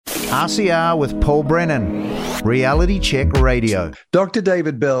RCR with Paul Brennan, Reality Check Radio. Dr.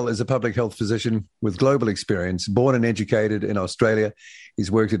 David Bell is a public health physician with global experience, born and educated in Australia. He's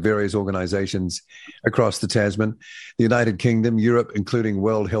worked at various organisations across the Tasman, the United Kingdom, Europe, including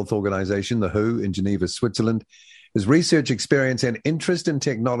World Health Organization, the WHO, in Geneva, Switzerland. His research experience and interest in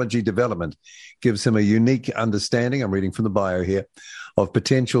technology development gives him a unique understanding, I'm reading from the bio here, of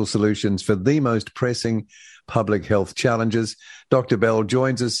potential solutions for the most pressing public health challenges. Dr. Bell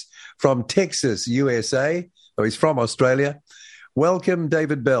joins us from Texas, USA. Oh, he's from Australia. Welcome,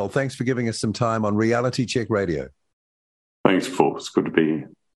 David Bell. Thanks for giving us some time on Reality Check Radio. Thanks, Paul. It's good to be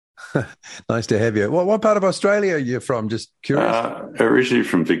here. Nice to have you. What part of Australia are you from? Just curious. Originally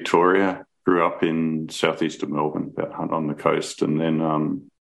from Victoria. Grew up in southeast of Melbourne, about on the coast, and then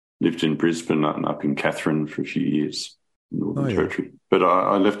lived in Brisbane and up in Katherine for a few years, Northern Territory. But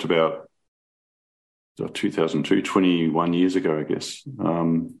I left about 2002, 21 years ago, I guess.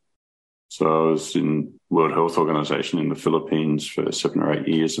 So I was in World Health Organization in the Philippines for 7 or 8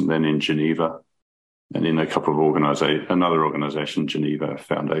 years, and then in Geneva, and in a couple of another organization, Geneva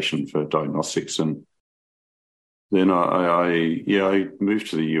Foundation for Diagnostics. And then I moved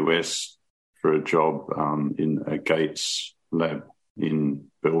to the US for a job in a Gates lab in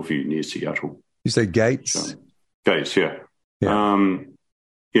Bellevue near Seattle. You say Gates? Gates, yeah.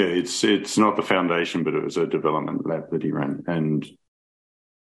 It's not the foundation, but it was a development lab that he ran. And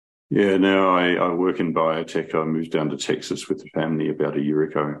now I work in biotech. I moved down to Texas with the family about a year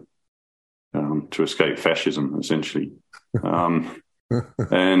ago to escape fascism, essentially. I'm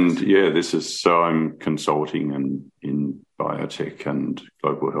consulting and in biotech and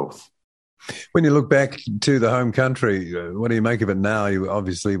global health. When you look back to the home country, what do you make of it now? You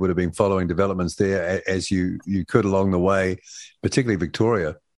obviously would have been following developments there as you could along the way, particularly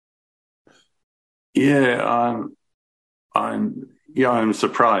Victoria. Yeah, I'm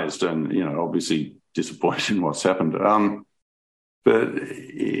surprised and, obviously disappointed in what's happened.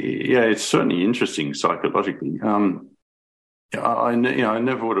 It's certainly interesting psychologically. I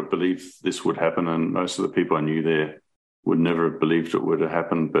never would have believed this would happen, and most of the people I knew there would never have believed it would have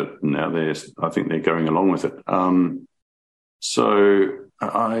happened, but now I think they're going along with it.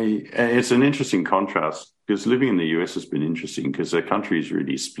 It's an interesting contrast because living in the US has been interesting because the country is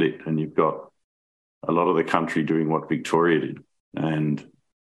really split, and you've got a lot of the country doing what Victoria did and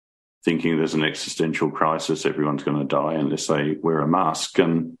thinking there's an existential crisis, everyone's going to die unless they wear a mask.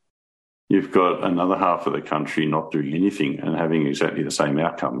 And you've got another half of the country not doing anything and having exactly the same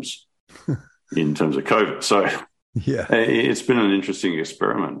outcomes in terms of COVID. So it's been an interesting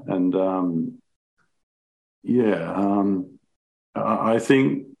experiment. And, I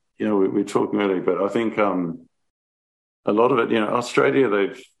think, we're talking earlier, but I think a lot of it,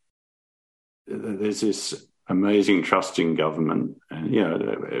 Australia, there's this amazing trust in government,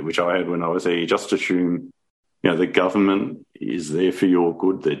 and, which I had when I was there. You just assume, the government is there for your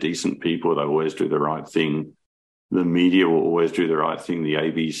good. They're decent people. They always do the right thing. The media will always do the right thing. The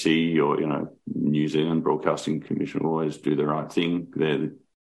ABC or, New Zealand Broadcasting Commission will always do the right thing. They're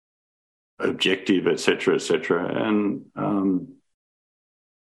objective, et cetera, et cetera. And,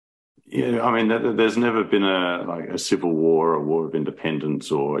 there's never been a civil war, a war of independence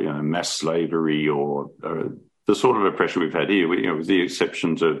or, mass slavery or the sort of oppression we've had here, with the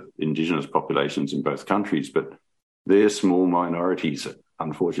exceptions of Indigenous populations in both countries, but they're small minorities,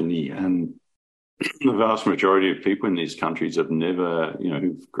 unfortunately. And the vast majority of people in these countries have never,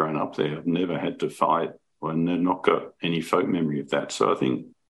 who've grown up there, have never had to fight, and they've not got any folk memory of that. So I think,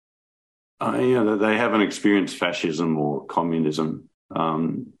 they haven't experienced fascism or communism.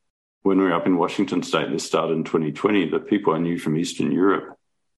 When we were up in Washington State, this started in 2020, the people I knew from Eastern Europe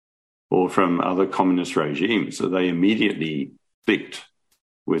or from other communist regimes, so they immediately clicked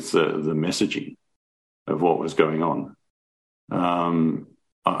with the messaging of what was going on.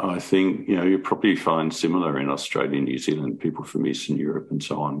 I think, you probably find similar in Australia, New Zealand, people from Eastern Europe and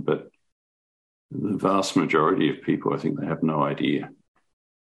so on, but the vast majority of people, I think they have no idea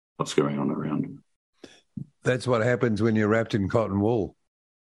what's going on around them. That's what happens when you're wrapped in cotton wool.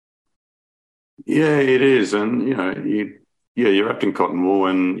 Yeah, it is. And, you're wrapped in cotton wool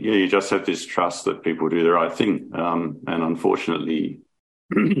and, you just have this trust that people do the right thing. And unfortunately,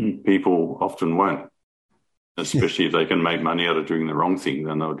 people often won't, especially if they can make money out of doing the wrong thing,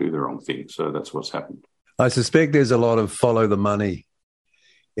 then they'll do the wrong thing. So that's what's happened. I suspect there's a lot of follow the money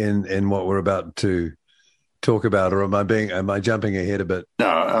in what we're about to talk about, or am I jumping ahead a bit?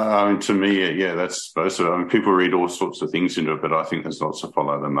 No, to me, that's most of it. People read all sorts of things into it, but I think there's lots of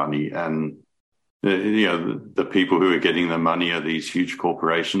follow the money. And the people who are getting the money are these huge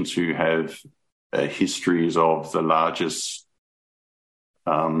corporations who have histories of the largest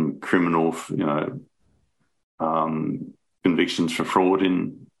criminal, convictions for fraud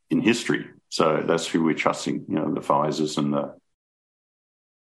in history. So that's who we're trusting, the Pfizers and the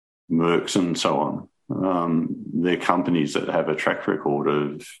Mercks and so on. They're companies that have a track record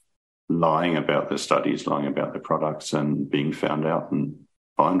of lying about their studies, lying about their products, and being found out and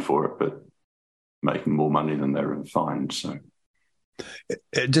fined for it, but making more money than they were fined. So,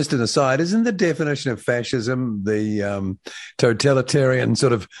 just an aside, isn't the definition of fascism the totalitarian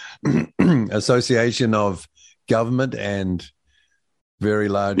sort of association of government and very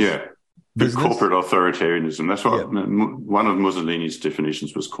large business? Corporate authoritarianism. That's what one of Mussolini's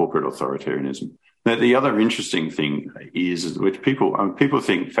definitions was, corporate authoritarianism. Now, the other interesting thing is, which people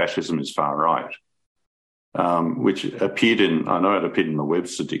think fascism is far right, which appeared in the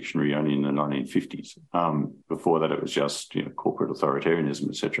Webster Dictionary only in the 1950s. Before that, it was just corporate authoritarianism,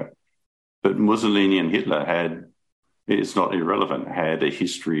 etc. But Mussolini and Hitler had a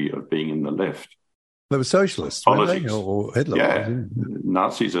history of being in the left. They were socialists, weren't they? Or Hitler? Yeah,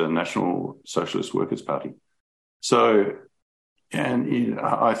 Nazis are the National Socialist Workers' Party. So, and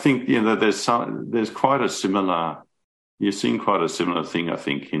I think there's quite a similar. You're seeing quite a similar thing, I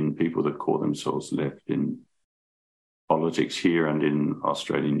think, in people that call themselves left in politics here and in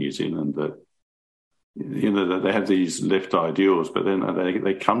Australia and New Zealand. That that they have these left ideals, but then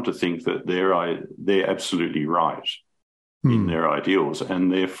they come to think that they're absolutely right in their ideals,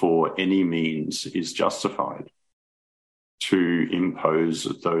 and therefore any means is justified to impose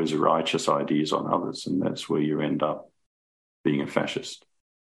those righteous ideas on others, and that's where you end up being a fascist.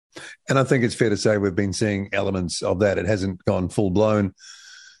 And I think it's fair to say we've been seeing elements of that. It hasn't gone full-blown,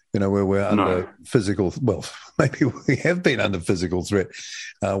 where we're under physical, well, maybe we have been under physical threat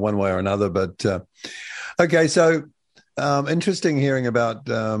one way or another. But, okay, so interesting hearing about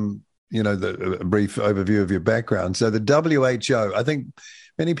a brief overview of your background. So the WHO, I think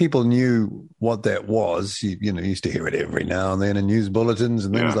many people knew what that was. You used to hear it every now and then in news bulletins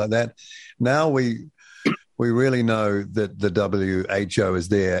and things like that. Now we really know that the WHO is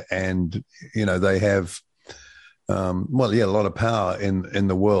there, and they have a lot of power in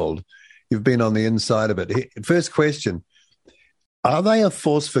the world. You've been on the inside of it. First question: are they a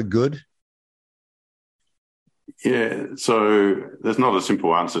force for good? Yeah, so there's not a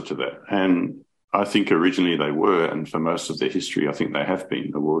simple answer to that. And I think originally they were, and for most of their history, I think they have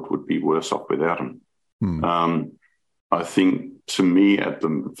been. The world would be worse off without them. I think, to me,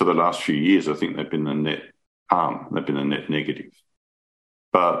 for the last few years, I think they've been a net harm. They've been a net negative.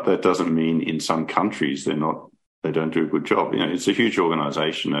 But that doesn't mean in some countries they don't do a good job. It's a huge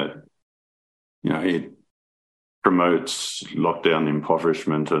organisation that, it promotes lockdown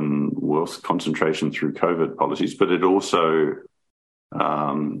impoverishment and wealth concentration through COVID policies, but it also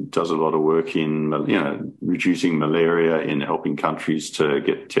does a lot of work in, reducing malaria, in helping countries to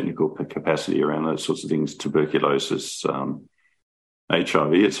get technical capacity around those sorts of things, tuberculosis,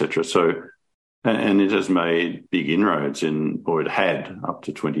 HIV, etc. So, and it has made big inroads it had up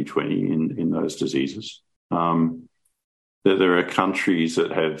to 2020 in those diseases. There are countries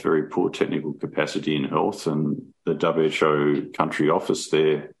that have very poor technical capacity in health, and the WHO country office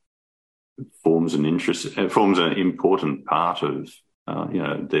there forms an important part of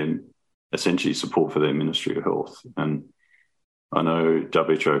their essentially support for their Ministry of Health. And I know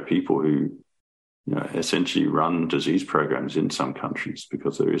WHO people who essentially run disease programs in some countries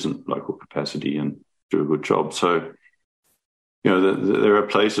because there isn't local capacity and do a good job. So there are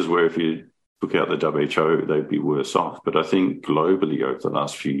places where if you took out the WHO, they'd be worse off. But I think globally over the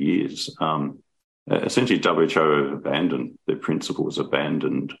last few years, essentially WHO have abandoned their principles,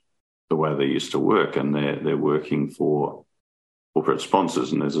 abandoned the way they used to work, and they're working for corporate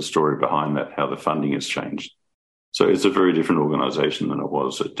sponsors. And there's a story behind that, how the funding has changed. So it's a very different organisation than it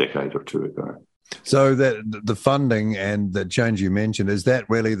was a decade or two ago. So that the funding and the change you mentioned, is that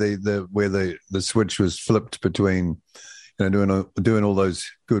really where the switch was flipped between doing all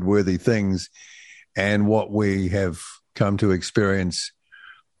those good, worthy things and what we have come to experience,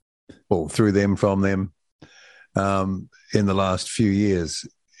 well, through them, from them, in the last few years?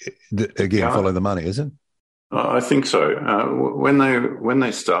 Again, follow the money, isn't it? I think so. When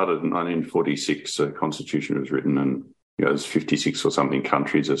they started in 1946, the Constitution was written, and there's 56 or something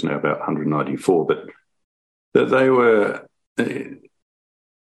countries. There's now about 194, but they were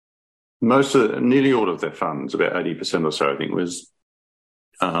nearly all of their funds, about 80% or so, I think, was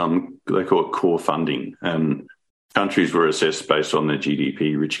they call it core funding, and countries were assessed based on their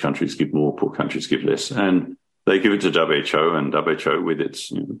GDP. Rich countries give more, poor countries give less, and they give it to WHO, and WHO, with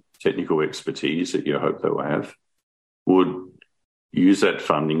its technical expertise that you hope they will have, would use that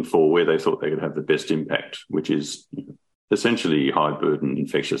funding for where they thought they could have the best impact, which is essentially high-burden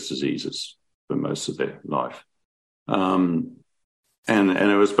infectious diseases for most of their life. And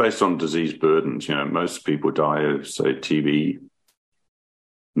it was based on disease burdens. Most people die of, say, TB,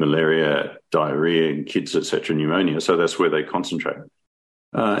 malaria, diarrhea in kids, etc., pneumonia. So that's where they concentrate.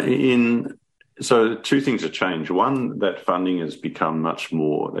 So two things have changed. One, that funding has become much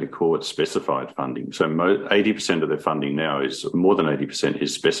more, they call it specified funding. So 80% of their funding now more than 80%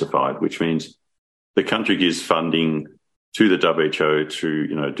 is specified, which means the country gives funding to the WHO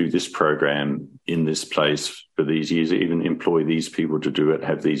to, do this program in this place for these years, even employ these people to do it,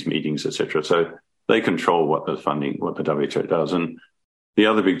 have these meetings, etc. So they control what the WHO does. And the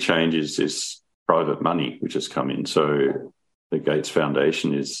other big change is this private money, which has come in. So the Gates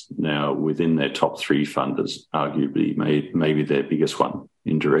Foundation is now within their top three funders, arguably maybe their biggest one,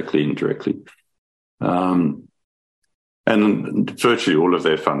 indirectly. And virtually all of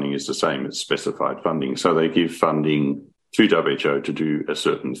their funding is the same. It's specified funding. So they give funding to WHO to do a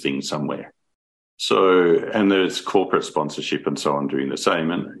certain thing somewhere. So, and there's corporate sponsorship and so on doing the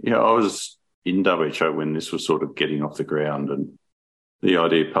same. And, I was in WHO when this was sort of getting off the ground, and the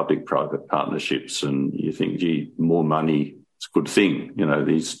idea of public-private partnerships, and you think, gee, more money, it's a good thing.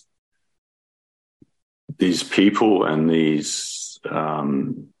 These people and these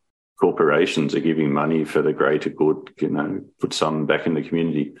corporations are giving money for the greater good, put some back in the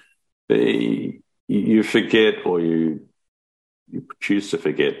community. You forget, or you choose to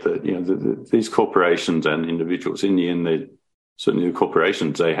forget that, these corporations and individuals, in the end, certainly the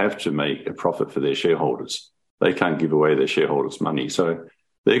corporations, they have to make a profit for their shareholders. They can't give away their shareholders' money. So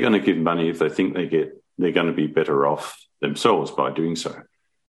they're going to give money if they think they're going to be better off themselves by doing so.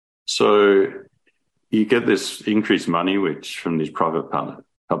 So you get this increased money, which from these public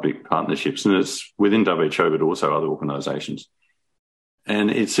partnerships, and it's within WHO, but also other organisations.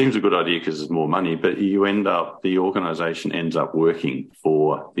 And it seems a good idea because there's more money, but the organisation ends up working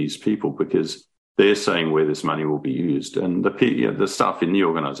for these people because they're saying where this money will be used. And the staff in the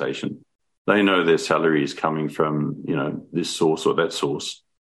organisation, they know their salary is coming from, this source or that source,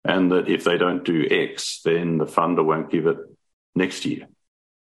 and that if they don't do X, then the funder won't give it next year.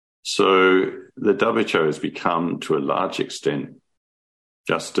 So the WHO has become, to a large extent,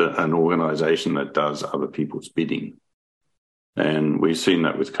 just an organisation that does other people's bidding. And we've seen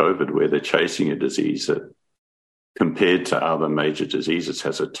that with COVID, where they're chasing a disease that, compared to other major diseases,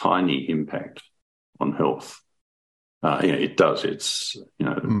 has a tiny impact on health. It does. It's,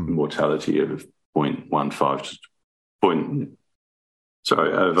 mortality of 0.15 to so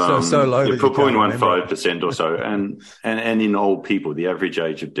low. 0.15% or so. And in old people, the average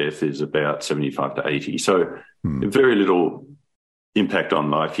age of death is about 75 to 80. So very little impact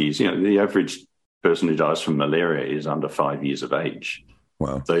on life years. The average person who dies from malaria is under 5 years of age.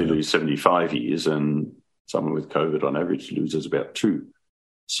 Wow. They lose 75 years, and someone with COVID on average loses about 2.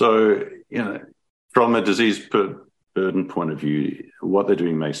 So, from a disease burden point of view, what they're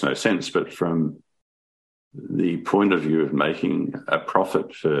doing makes no sense. But from the point of view of making a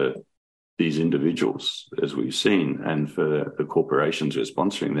profit for these individuals, as we've seen, and for the corporations who are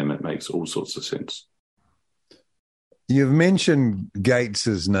sponsoring them, it makes all sorts of sense. You've mentioned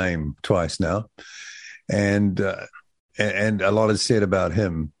Gates's name twice now, and a lot is said about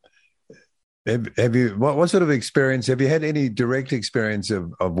him. Have you? What sort of experience have you had? Any direct experience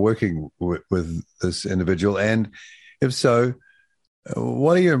of working with this individual? And if so,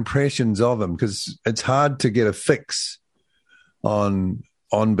 what are your impressions of him? Because it's hard to get a fix on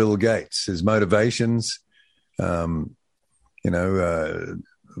Bill Gates, his motivations, what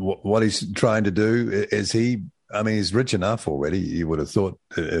he's trying to do. Is he? I mean, he's rich enough already. You would have thought,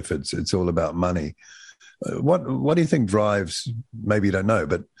 if it's all about money. What do you think drives? Maybe you don't know,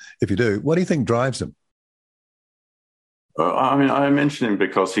 but if you do, what do you think drives him? I mention him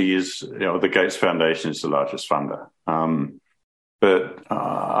because he is, the Gates Foundation is the largest funder. But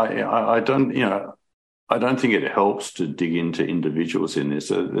I don't think it helps to dig into individuals in this.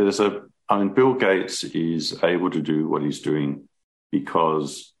 Bill Gates is able to do what he's doing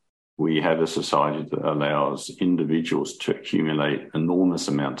because we have a society that allows individuals to accumulate enormous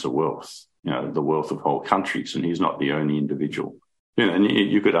amounts of wealth, the wealth of whole countries, and he's not the only individual. And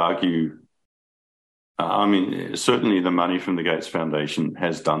you could argue, certainly the money from the Gates Foundation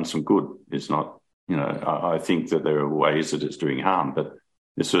has done some good. It's not, I think that there are ways that it's doing harm, but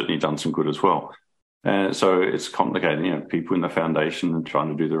it's certainly done some good as well. So it's complicated. People in the foundation are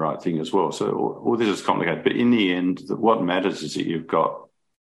trying to do the right thing as well. So all this is complicated. But in the end, what matters is that you've got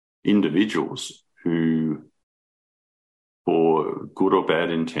individuals who, for good or bad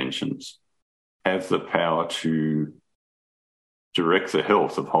intentions, have the power to direct the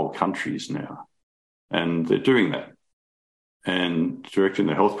health of whole countries now. And they're doing that. and directing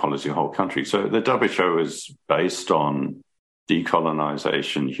the health policy of the whole country. So the WHO is based on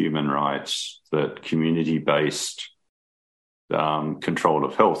decolonisation, human rights, that community-based control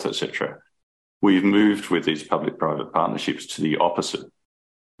of health, etc. We've moved with these public-private partnerships to the opposite,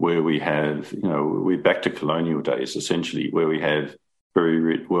 where we have, we're back to colonial days, essentially, where we have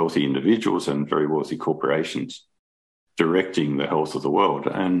very wealthy individuals and very wealthy corporations directing the health of the world.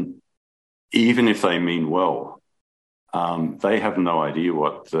 And even if they mean well, they have no idea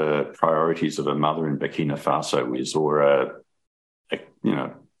what the priorities of a mother in Burkina Faso is, or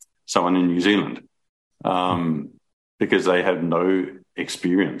someone in New Zealand, because they have no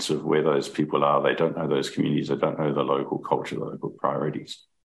experience of where those people are. They don't know those communities. They don't know the local culture, the local priorities.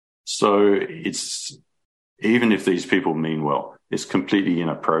 So it's, even if these people mean well, it's completely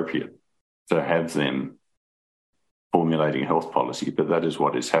inappropriate to have them formulating health policy, but that is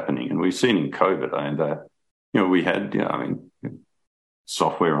what is happening. And we've seen in COVID, we had,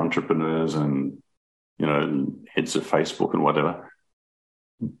 software entrepreneurs and, heads of Facebook and whatever,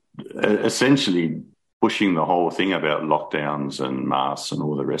 essentially pushing the whole thing about lockdowns and masks and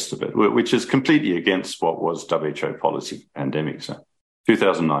all the rest of it, which is completely against what was WHO policy for pandemics. So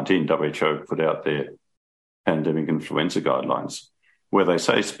 2019, WHO put out their pandemic influenza guidelines, where they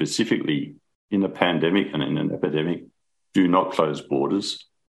say specifically, in a pandemic and in an epidemic, do not close borders,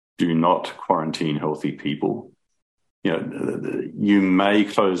 do not quarantine healthy people. You may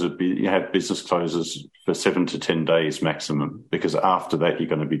you have business closures for 7 to 10 days maximum, because after that you're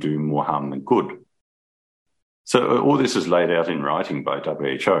going to be doing more harm than good. So all this is laid out in writing by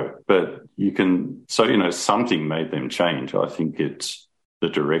WHO, but something made them change. I think it's the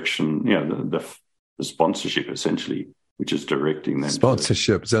direction, the sponsorship essentially, which is directing them.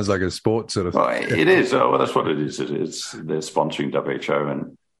 Sponsorship sounds like a sport sort of. Well, it is. Well, that's what it is. They're sponsoring WHO,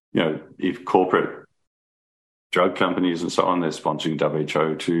 and if corporate drug companies and so on, they're sponsoring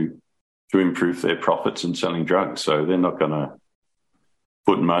WHO to improve their profits in selling drugs. So they're not going to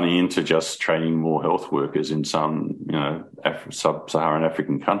put money into just training more health workers in some sub-Saharan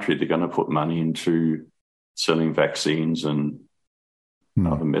African country. They're going to put money into selling vaccines and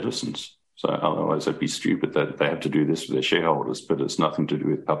other medicines. So otherwise they'd be stupid that they have to do this for their shareholders, but it's nothing to do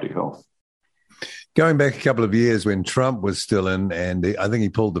with public health. Going back a couple of years when Trump was still in, and I think he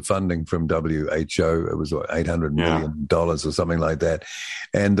pulled the funding from W.H.O. It was $800 million or something like that.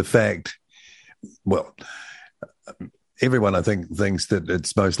 And the fact, everyone I think thinks that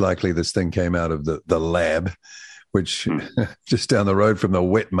it's most likely this thing came out of the lab, which just down the road from the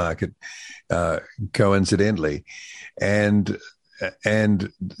wet market, coincidentally. And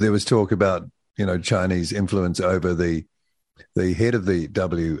there was talk about, Chinese influence over the head of the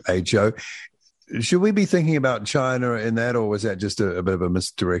WHO. Should we be thinking about China in that, or was that just a bit of a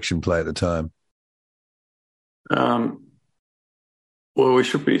misdirection play at the time? Well, we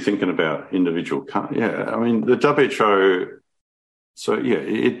should be thinking about individual countries. Yeah, I mean, the WHO,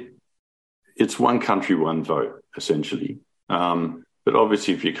 it's one country, one vote, essentially. But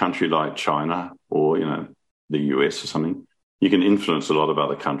obviously, if you're a country like China or, the US or something, you can influence a lot of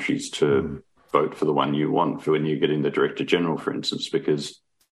other countries to vote for the one you want for when you get in the Director General, for instance, because,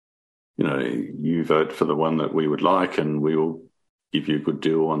 you vote for the one that we would like and we will give you a good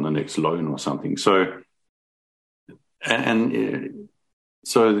deal on the next loan or something. So, there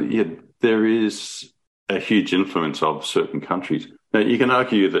is a huge influence of certain countries. Now, you can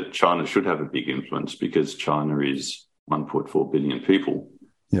argue that China should have a big influence because China is 1.4 billion people.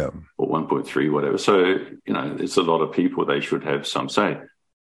 Yeah. Or 1.3, whatever. So, it's a lot of people. They should have some say.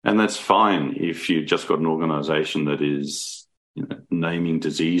 And that's fine if you've just got an organisation that is, naming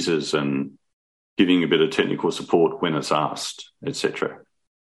diseases and giving a bit of technical support when it's asked, etc.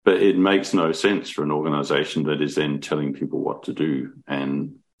 But it makes no sense for an organisation that is then telling people what to do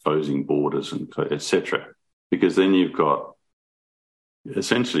and closing borders and etc. Because then you've got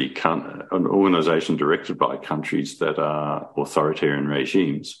essentially an organisation directed by countries that are authoritarian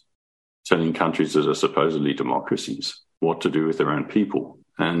regimes, telling countries that are supposedly democracies what to do with their own people.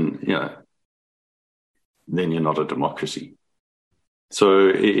 And, then you're not a democracy.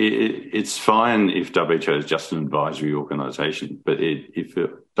 So it's fine if WHO is just an advisory organisation, but if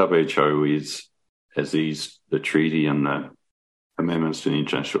WHO as the treaty and the amendments to the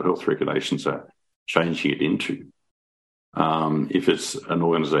international health regulations are changing it into, if it's an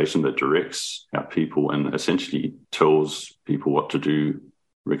organisation that directs our people and essentially tells people what to do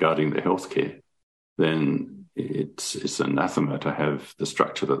regarding their healthcare, then it's anathema to have the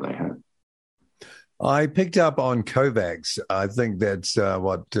structure that they have. I picked up on COVAX. I think that's a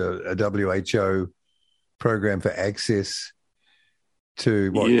WHO program for access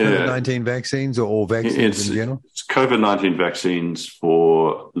to what, Yeah. COVID-19 vaccines or vaccines in general? It's COVID-19 vaccines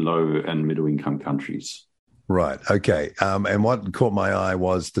for low and middle income countries. Right. Okay. And what caught my eye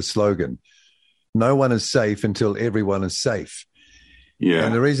was the slogan, "No one is safe until everyone is safe." Yeah.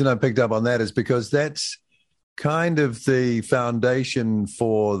 And the reason I picked up on that is because that's kind of the foundation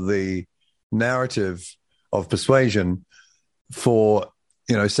for the narrative of persuasion for,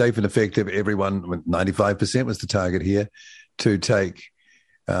 safe and effective, everyone, 95% was the target here, to take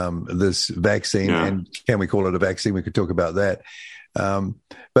this vaccine. Yeah. And can we call it a vaccine? We could talk about that.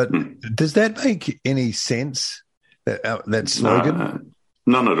 But does that make any sense, that slogan? No,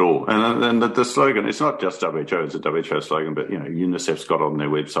 none at all. And the slogan, it's not just WHO, it's a WHO slogan, but, UNICEF's got on their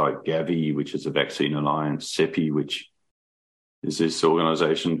website Gavi, which is a vaccine alliance, CEPI, which is this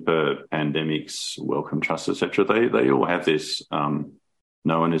organisation for pandemics, Wellcome Trust, etc. They all have this,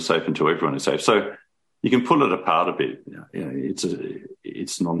 no one is safe until everyone is safe. So you can pull it apart a bit.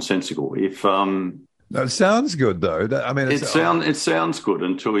 It's nonsensical. If it sounds good, though. I mean, it sounds good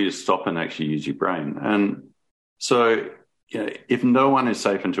until you stop and actually use your brain. And so, if no one is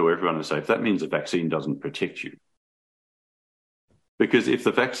safe until everyone is safe, that means the vaccine doesn't protect you. Because if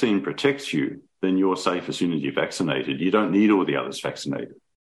the vaccine protects you, then you're safe as soon as you're vaccinated. You don't need all the others vaccinated.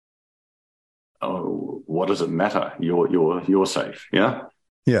 Oh, what does it matter? You're safe. Yeah.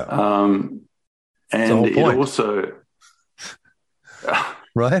 Yeah. And it also.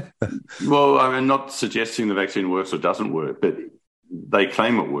 Right. Well, I'm not suggesting the vaccine works or doesn't work, but they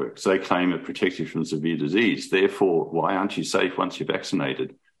claim it works. They claim it protects you from severe disease. Therefore, why aren't you safe once you're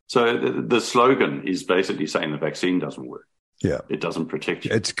vaccinated? So the slogan is basically saying the vaccine doesn't work. Yeah. It doesn't protect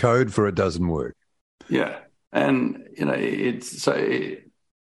you. It's code for it doesn't work. Yeah. And,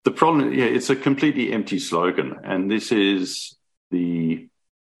 the problem, it's a completely empty slogan. And this is the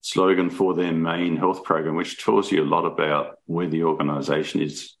slogan for their main health program, which tells you a lot about where the organisation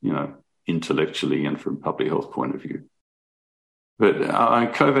is, intellectually and from public health point of view. But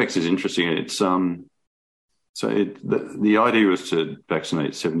COVAX is interesting. It's the idea was to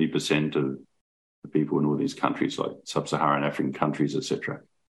vaccinate 70% of the people in all these countries, like sub-Saharan African countries, etc.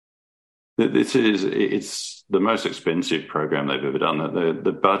 It's the most expensive program they've ever done.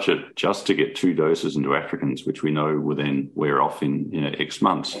 The budget just to get 2 doses into Africans, which we know will then wear off in X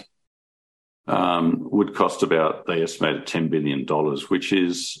months, would cost about, they estimated, $10 billion, which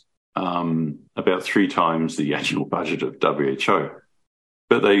is about 3 times the annual budget of WHO.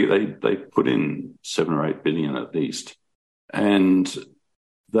 But they put in 7 or 8 billion at least. And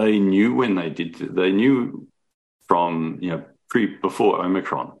they knew when they did, they knew from, before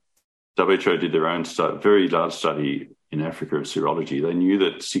Omicron, WHO did their own very large study in Africa of serology. They knew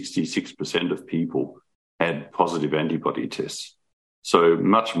that 66% of people had positive antibody tests. So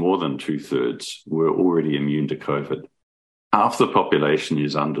much more than 2/3 were already immune to COVID. Half the population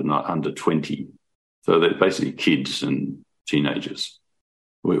is under 20. So they're basically kids and teenagers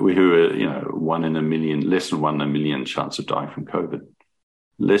who are 1 in a million, less than 1 in a million chance of dying from COVID.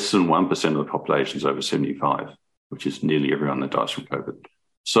 Less than 1% of the population is over 75, which is nearly everyone that dies from COVID.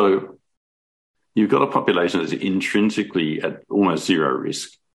 So you've got a population that's intrinsically at almost zero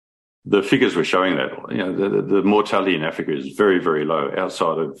risk. The figures were showing that, the mortality in Africa is very, very low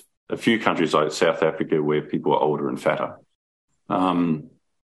outside of a few countries like South Africa where people are older and fatter. And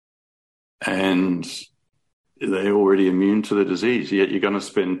they're already immune to the disease, yet you're going to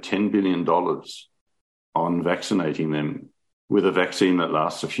spend $10 billion on vaccinating them with a vaccine that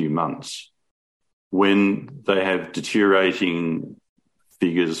lasts a few months when they have deteriorating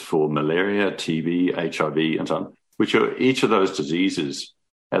figures for malaria, TB, HIV, and so on, which are each of those diseases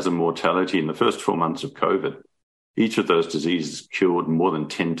has a mortality in the first 12 months of COVID. Each of those diseases killed more than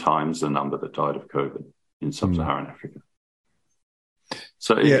 10 times the number that died of COVID in sub-Saharan Africa.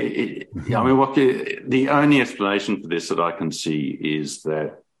 So, the only explanation for this that I can see is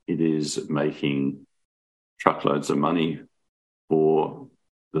that it is making truckloads of money for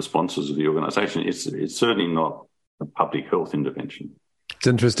the sponsors of the organisation. It's certainly not a public health intervention. It's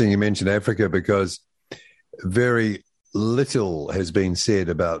interesting you mentioned Africa because very little has been said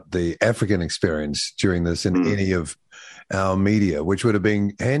about the African experience during this in any of our media, which would have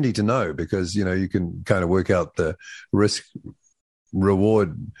been handy to know because, you can kind of work out the risk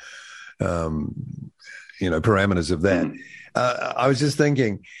reward, parameters of that. I was just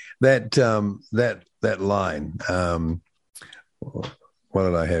thinking that line, what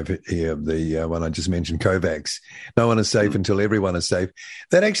did I have here? The one I just mentioned, COVAX. No one is safe until everyone is safe.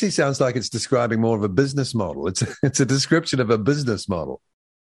 That actually sounds like it's describing more of a business model. It's a description of a business model.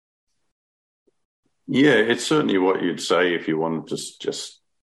 Yeah, it's certainly what you'd say if you wanted to just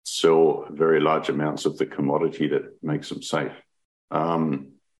sell very large amounts of the commodity that makes them safe. It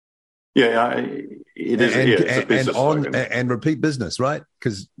is. It's a business slogan. And repeat business, right?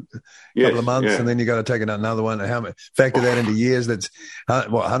 Because a Yes, couple of months, yeah. and then you got to take another one. And factor that into years? That's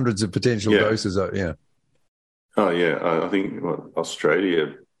hundreds of potential doses. Yeah. Oh yeah, I think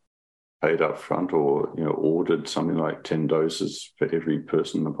Australia paid up front, or ordered something like 10 doses for every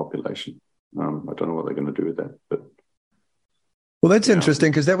person in the population. I don't know what they're going to do with that, but that's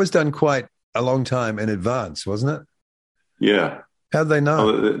interesting, because that was done quite a long time in advance, wasn't it? Yeah. How'd they know?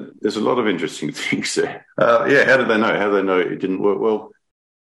 Oh, there's a lot of interesting things there. How did they know? How did they know it didn't work? Well,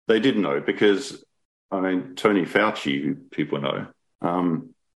 they did know because, Tony Fauci, who people know,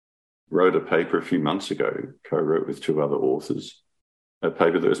 wrote a paper a few months ago, co-wrote with two other authors, a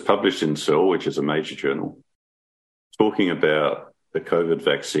paper that was published in Cell, which is a major journal, talking about the COVID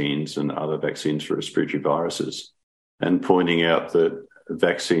vaccines and other vaccines for respiratory viruses, and pointing out that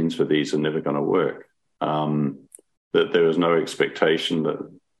vaccines for these are never going to work. That there was no expectation that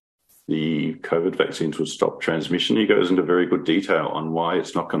the COVID vaccines would stop transmission. He goes into very good detail on why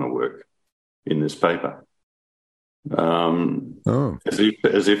it's not going to work in this paper. As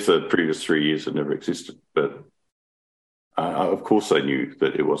if the previous 3 years had never existed. But of course they knew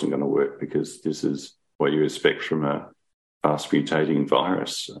that it wasn't going to work, because this is what you expect from a fast mutating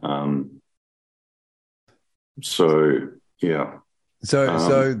virus.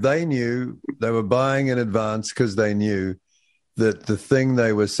 So they knew, they were buying in advance because they knew that the thing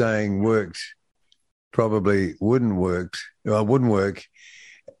they were saying worked probably wouldn't work,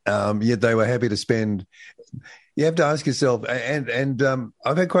 yet they were happy to spend. You have to ask yourself, and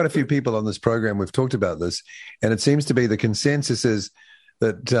I've had quite a few people on this program, we've talked about this, and it seems to be the consensus is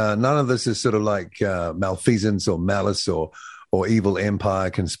that none of this is sort of like malfeasance or malice or evil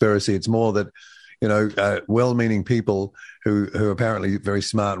empire conspiracy. It's more that well-meaning people who are apparently very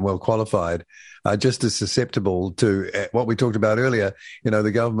smart and well-qualified are just as susceptible to what we talked about earlier.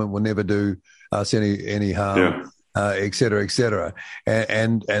 The government will never do us any harm, et cetera, et cetera.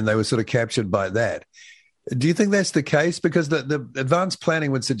 And they were sort of captured by that. Do you think that's the case? Because the advanced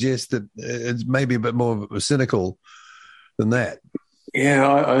planning would suggest that it's maybe a bit more cynical than that.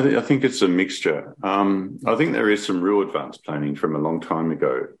 Yeah, I think it's a mixture. I think there is some real advanced planning from a long time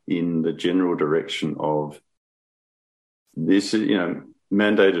ago in the general direction of this,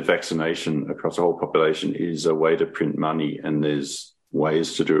 mandated vaccination across the whole population is a way to print money, and there's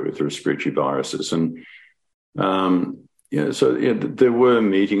ways to do it with respiratory viruses. And, there were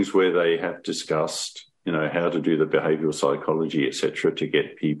meetings where they have discussed, how to do the behavioural psychology, et cetera, to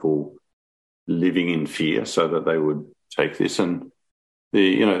get people living in fear so that they would take this. And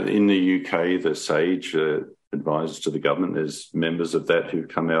in the UK, the SAGE advisors to the government, there's members of that who've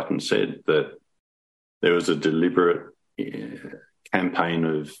come out and said that there was a deliberate campaign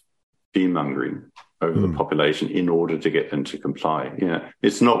of fear-mongering over the population in order to get them to comply.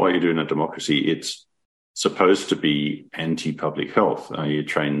 It's not what you do in a democracy. It's supposed to be anti-public health. You're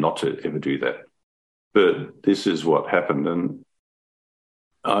trained not to ever do that. But this is what happened. And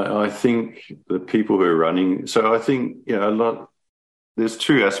I think the people who are running... So I think, there's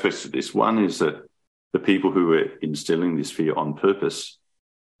two aspects to this. One is that the people who were instilling this fear on purpose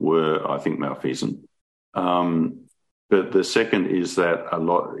were, I think, malfeasant. But the second is that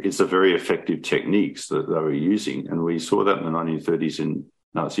it's a very effective techniques that they were using. And we saw that in the 1930s in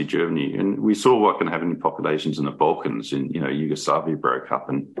Nazi Germany. And we saw what can happen in populations in the Balkans. Yugoslavia broke up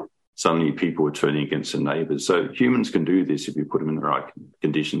and suddenly people were turning against their neighbours. So humans can do this if you put them in the right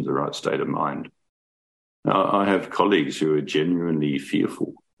conditions, the right state of mind. Now, I have colleagues who are genuinely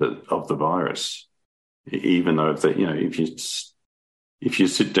fearful of the virus, even though if you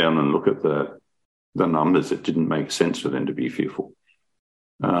sit down and look at the numbers, it didn't make sense for them to be fearful.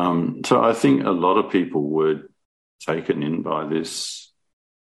 So I think a lot of people were taken in by this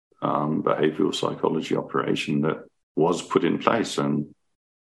behavioural psychology operation that was put in place. And,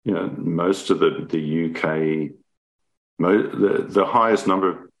 most of the UK, the highest number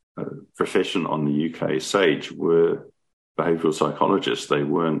of profession on the UK SAGE were behavioural psychologists. They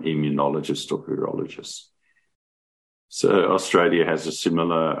weren't immunologists or virologists. So Australia has a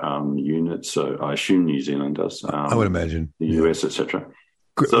similar unit. So I assume New Zealand does. I would imagine. The US, etc.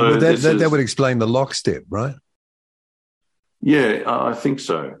 So that would explain the lockstep, right? Yeah, I think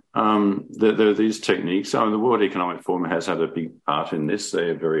so. There are these techniques. The World Economic Forum has had a big part in this.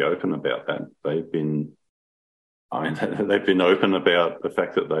 They're very open about that. They've been open about the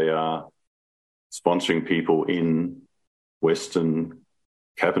fact that they are sponsoring people in Western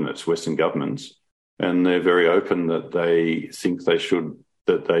cabinets, Western governments, and they're very open that they think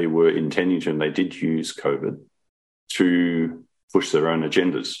that they were intending to, and they did use COVID to push their own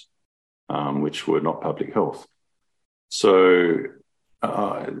agendas, which were not public health. So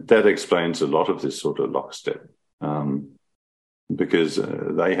That explains a lot of this sort of lockstep, because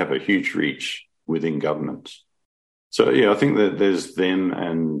they have a huge reach within government. So, yeah, I think that there's them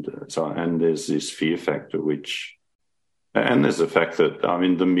and there's this fear factor, and there's the fact that, I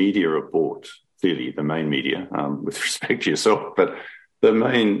mean, the media are bought, clearly the main media, with respect to yourself, but the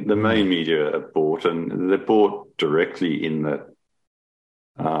main media are bought, and they're bought directly in that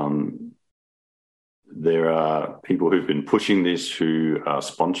there are people who've been pushing this, who are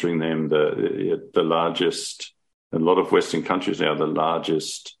sponsoring them. The largest, a lot of Western countries now, the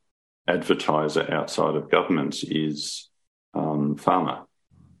largest advertiser outside of governments is pharma.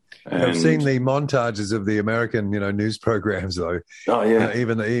 And I've seen the montages of the American, news programs, though. Oh yeah,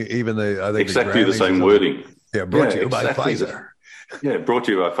 even the I think exactly the same wording. Yeah, brought to you by Pfizer. Brought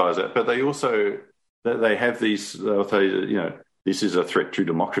to you by Pfizer. But they also they have these. They'll say, this is a threat to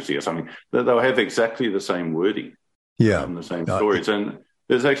democracy or something. They'll have exactly the same wording. Yeah, the same stories. And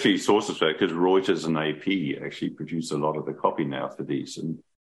there's actually sources for that, because Reuters and AP actually produce a lot of the copy now for these, and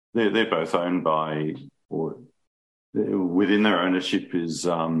they're both owned by, or within their ownership is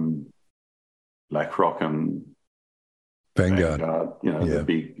BlackRock and Vanguard. The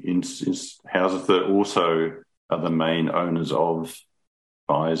big houses that also are the main owners of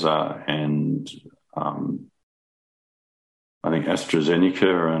Pfizer and I think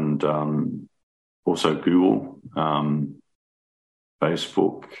AstraZeneca and also Google,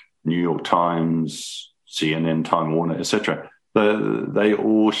 Facebook, New York Times, CNN, Time Warner, etc. They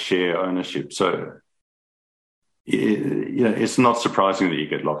all share ownership. So, it's not surprising that you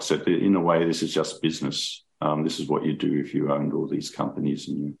get lockstep. In a way, this is just business. This is what you do if you owned all these companies.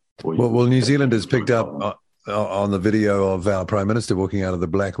 Well, New Zealand has picked up on the video of our Prime Minister walking out of the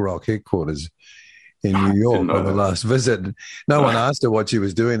BlackRock headquarters in New York on the last visit. No one asked her what she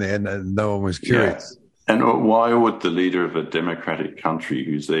was doing there, and no one was curious. Yeah. And why would the leader of a democratic country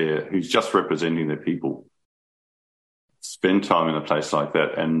who's just representing their people, spend time in a place like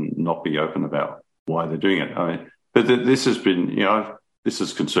that and not be open about why they're doing it? I mean, but this has been, this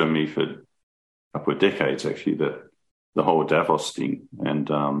has concerned me for a couple of decades, actually, that the whole Davos thing, and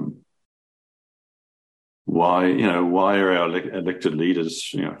why are our elected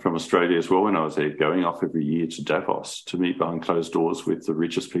leaders, from Australia as well, when I was there, going off every year to Davos to meet behind closed doors with the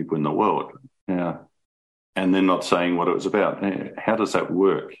richest people in the world, and they're not saying what it was about. How does that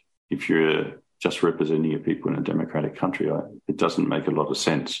work if you're just representing your people in a democratic country? It doesn't make a lot of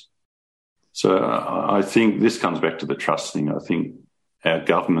sense. So I think this comes back to the trust thing. I think our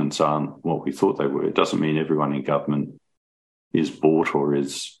governments aren't what we thought they were. It doesn't mean everyone in government is bought or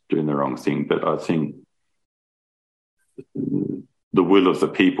is doing the wrong thing, but I think the will of the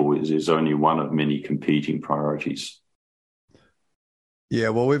people is only one of many competing priorities. Yeah,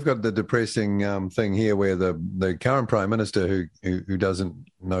 well, we've got the depressing thing here where the current Prime Minister, who doesn't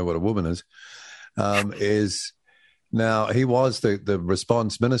know what a woman is now, he was the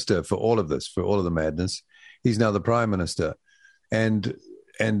response minister for all of this, for all of the madness. He's now the Prime Minister. And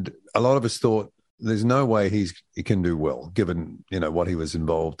a lot of us thought there's no way he can do well, given, what he was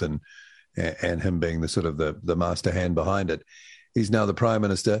involved in and him being the sort of the master hand behind it. He's now the Prime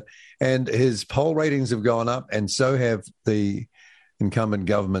Minister, and his poll ratings have gone up, and so have the incumbent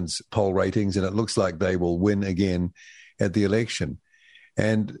government's poll ratings, and it looks like they will win again at the election.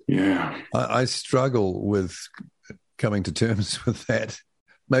 And I struggle with coming to terms with that.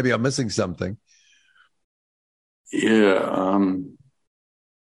 Maybe I'm missing something. Yeah, I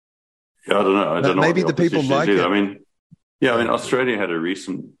don't know. I don't know. Maybe the people like it. I mean, Australia had a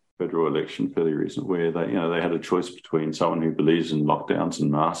recent federal election, fairly recent, where they had a choice between someone who believes in lockdowns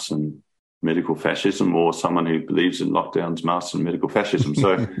and masks and medical fascism, or someone who believes in lockdowns, masks, and medical fascism.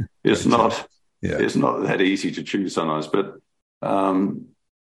 So it's not that easy to choose sometimes. But I mean,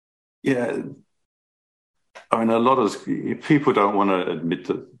 a lot of people don't want to admit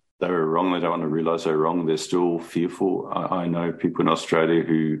that they were wrong. They don't want to realise they were wrong. They're still fearful. I know people in Australia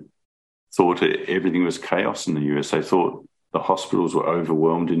who thought everything was chaos in the US. They thought the hospitals were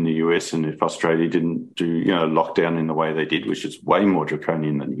overwhelmed in the US, and if Australia didn't do lockdown in the way they did, which is way more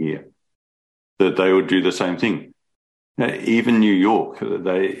draconian than here, that they would do the same thing. Even New York,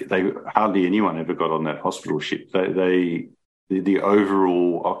 they hardly anyone ever got on that hospital ship. The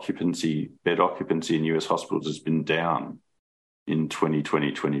overall bed occupancy in US hospitals has been down in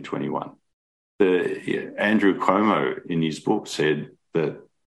 2020, 2021. Andrew Cuomo in his book said that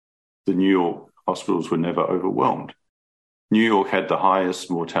the New York hospitals were never overwhelmed. New York had the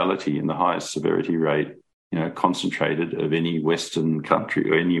highest mortality and the highest severity rate, concentrated of any Western country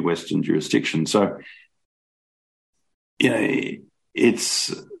or any Western jurisdiction. So,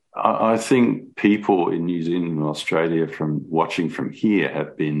 it's I think people in New Zealand and Australia from watching from here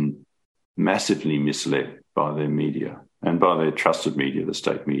have been massively misled by their media and by their trusted media, the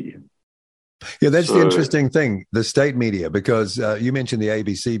state media. Yeah, that's the interesting thing, the state media, because you mentioned the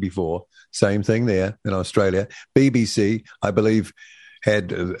ABC before, same thing there in Australia. BBC, I believe,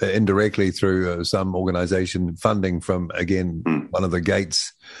 had indirectly through some organisation funding from, again, one of the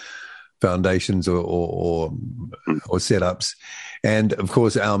Gates foundations or setups. And, of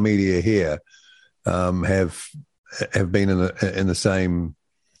course, our media here have been in the same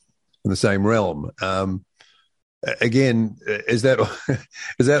realm. Again, is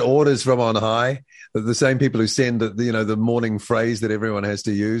that orders from on high? The same people who send the morning phrase that everyone has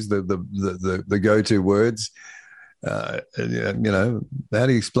to use, the go-to words. How do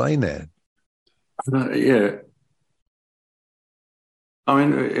you explain that? Yeah. I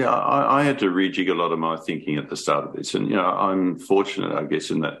mean, I had to rejig a lot of my thinking at the start of this, and I'm fortunate, I guess,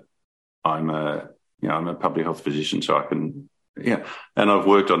 in that I'm a public health physician, so I can. Yeah, and I've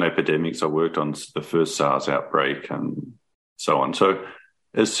worked on epidemics. I worked on the first SARS outbreak and so on. So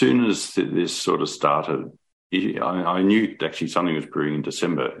as soon as this sort of started, I knew actually something was brewing in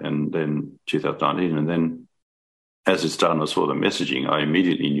December and then 2019. And then as it started, I saw the messaging, I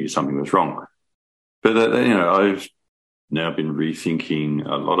immediately knew something was wrong. But, I've now been rethinking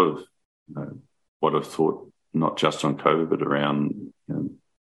a lot of what I've thought, not just on COVID, but around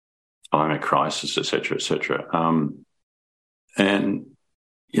climate crisis, et cetera, et cetera. And,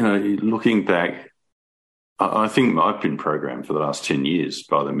 looking back, I think I've been programmed for the last 10 years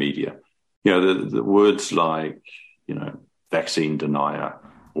by the media. The words like, vaccine denier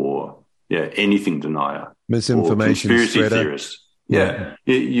or, anything denier. Misinformation or conspiracy spreader. Theorist. Yeah.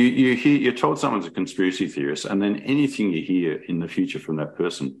 You're told someone's a conspiracy theorist, and then anything you hear in the future from that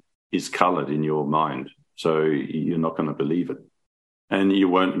person is coloured in your mind. So you're not going to believe it. And you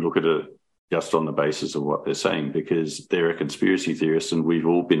won't look at it just on the basis of what they're saying, because they're a conspiracy theorist, and we've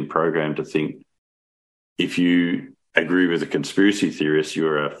all been programmed to think if you agree with a conspiracy theorist,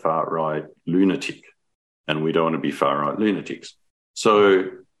 you're a far-right lunatic, and we don't want to be far-right lunatics.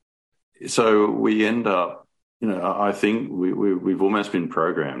 So we end up, I think we've almost been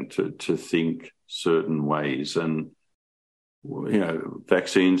programmed to think certain ways, and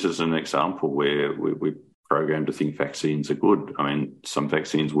vaccines is an example where we're programmed to think vaccines are good. I mean, some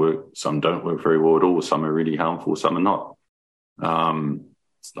vaccines work, some don't work very well at all. Some are really harmful, some are not.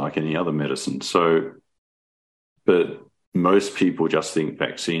 It's like any other medicine. But most people just think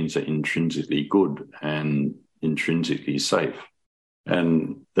vaccines are intrinsically good and intrinsically safe.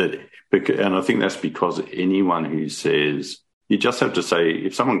 And I think that's because anyone who says, you just have to say,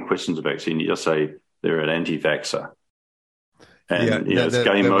 if someone questions a vaccine, you just say they're an anti-vaxxer. And it's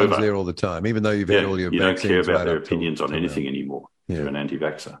game over. One's there all the time, even though you've had all your vaccines. You don't care about their opinions on anything anymore. Yeah. You're an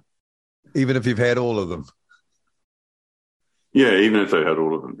anti-vaxxer. Even if you've had all of them. Yeah, even if they've had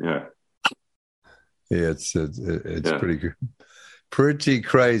all of them, yeah. Yeah, it's pretty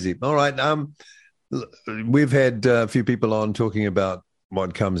crazy. All right, we've had a few people on talking about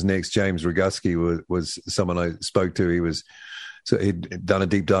what comes next. James Roguski was someone I spoke to. He'd done a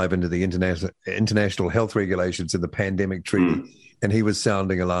deep dive into the international health regulations in the pandemic treaty, and he was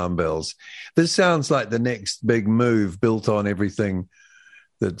sounding alarm bells. This sounds like the next big move built on everything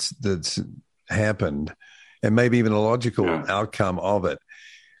that's happened, and maybe even a logical outcome of it.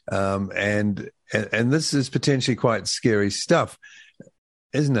 And this is potentially quite scary stuff,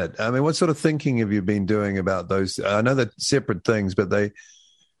 isn't it? I mean, what sort of thinking have you been doing about those? I know they're separate things, but they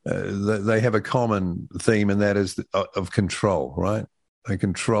have a common theme, and that is of control, right? They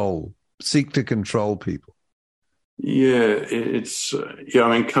seek to control people. Yeah, it's I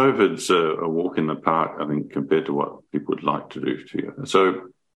mean, COVID's a walk in the park, I think, compared to what people would like to do to you. So,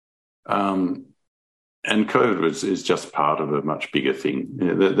 and COVID is just part of a much bigger thing.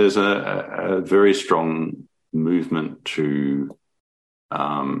 There's a very strong movement to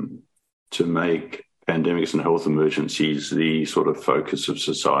make pandemics and health emergencies the sort of focus of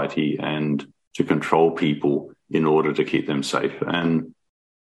society and to control people in order to keep them safe. And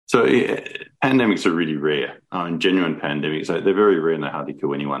so pandemics are really rare. I mean, genuine pandemics, they're very rare and they hardly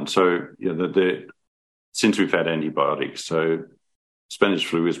kill anyone. So since we've had antibiotics, so Spanish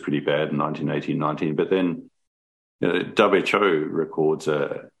flu was pretty bad in 1918-19, but then WHO records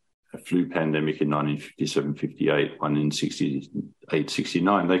a flu pandemic in 1957-58, one in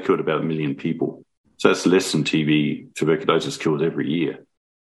 68-69. They killed about 1 million people. So that's less than TB, tuberculosis kills every year.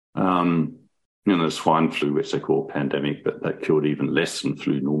 The swine flu, which they call pandemic, but that killed even less than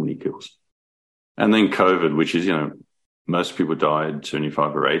flu normally kills. And then COVID, which is, most people died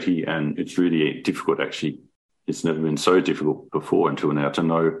 75 or 80, and it's really difficult actually, it's never been so difficult before until now to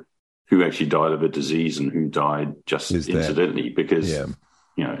know who actually died of a disease and who died just incidentally, because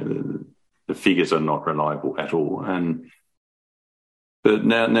the figures are not reliable at all. But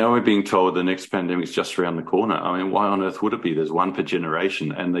now we're being told the next pandemic's just around the corner. I mean, why on earth would it be? There's one per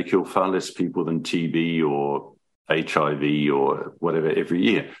generation, and they kill far less people than TB or HIV or whatever every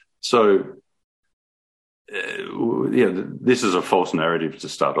year. So, this is a false narrative to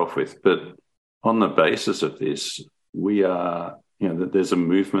start off with. But on the basis of this, we are, there's a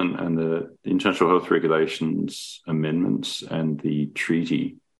movement, and the International Health Regulations amendments and the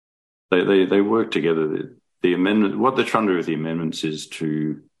treaty, they work together. The amendment, what they're trying to do with the amendments is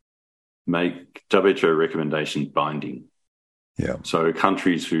to make WHO recommendations binding. Yeah. So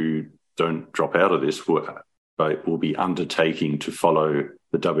countries who don't drop out of this will be undertaking to follow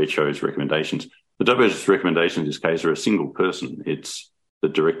the WHO's recommendations. The WHO's recommendations in this case are a single person. It's the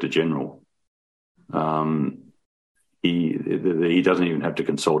Director General. He doesn't even have to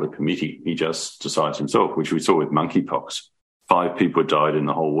consult a committee. He just decides himself, which we saw with monkeypox. 5 people died in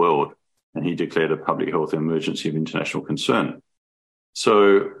the whole world, and he declared a public health emergency of international concern.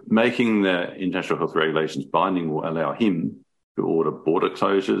 So making the international health regulations binding will allow him to order border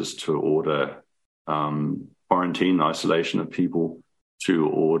closures, to order quarantine, isolation of people, to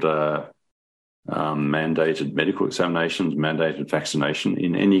order mandated medical examinations, mandated vaccination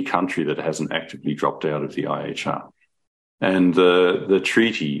in any country that hasn't actively dropped out of the IHR. And the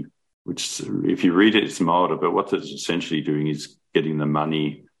treaty, which if you read it, it's milder, but what it's essentially doing is getting the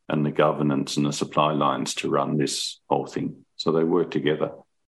money and the governance and the supply lines to run this whole thing. So they work together.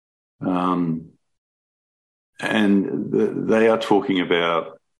 And they are talking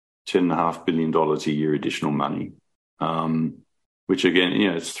about $10.5 billion a year additional money, which again,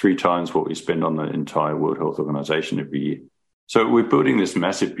 it's 3 times what we spend on the entire World Health Organization every year. So we're building this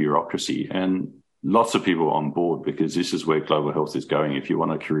massive bureaucracy, and lots of people are on board because this is where global health is going. If you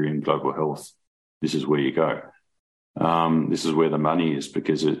want a career in global health, this is where you go. This is where the money is,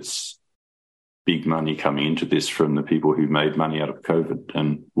 because it's big money coming into this from the people who made money out of COVID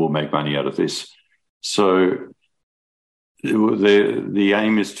and will make money out of this. So the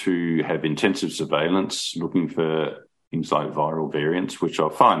aim is to have intensive surveillance, looking for things like viral variants, which are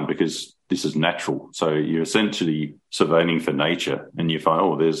fine because this is natural. So you're essentially surveilling for nature, and you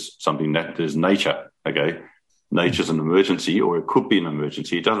find, there's something there's nature. Okay, nature's an emergency, or it could be an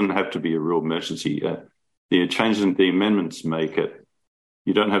emergency. It doesn't have to be a real emergency. The changes in the amendments make it,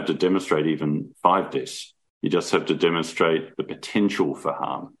 you don't have to demonstrate even 5 deaths. You just have to demonstrate the potential for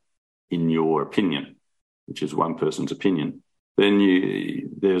harm, in your opinion, which is one person's opinion. Then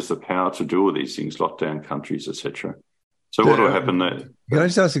there's the power to do all these things, lock down countries, etc. So what will happen there? Can I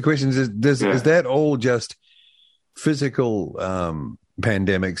just ask the question, is that all just physical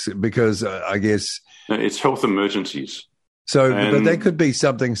pandemics? Because I guess... It's health emergencies. So, but they could be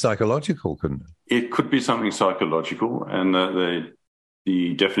something psychological, couldn't it? It could be something psychological, and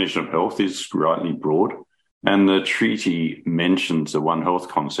the definition of health is rightly broad, and the treaty mentions the One Health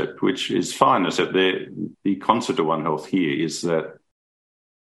concept, which is fine, except the concept of One Health here is that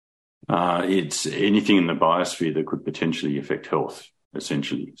it's anything in the biosphere that could potentially affect health,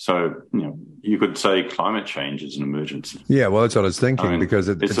 essentially. So, you could say climate change is an emergency. Yeah, well, that's what I was thinking, because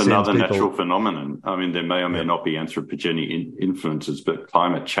it's another natural phenomenon. I mean, there may or may not be anthropogenic influences, but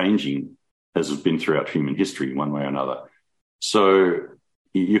climate changing has been throughout human history one way or another. So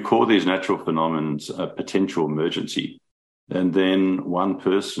you call these natural phenomena a potential emergency, and then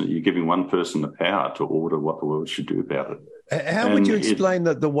you're giving one person the power to order what the world should do about it. How would you explain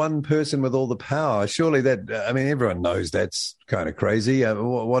that the one person with all the power? Surely everyone knows that's kind of crazy.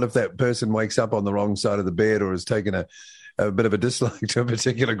 What if that person wakes up on the wrong side of the bed, or has taken a bit of a dislike to a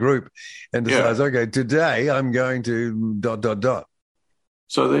particular group and decides, okay, today I'm going to ...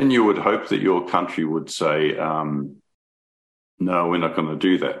 So then you would hope that your country would say, no, we're not going to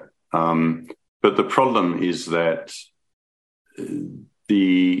do that. But the problem is that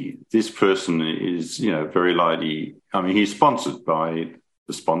this person is, very likely, he's sponsored by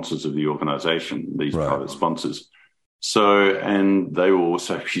the sponsors of the organisation, these private sponsors. So, and they will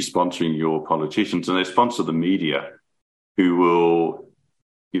also be sponsoring your politicians, and they sponsor the media, who will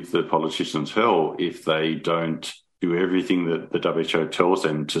give the politicians hell if they don't do everything that the WHO tells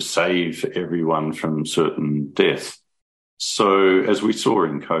them to save everyone from certain death. So, as we saw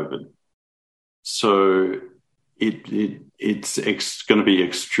in COVID, it's going to be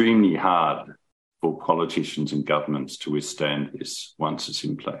extremely hard for politicians and governments to withstand this once it's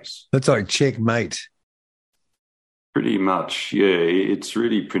in place. That's like checkmate. Pretty much, yeah. It's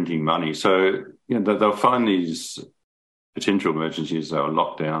really printing money. So, they'll find these potential emergencies, they'll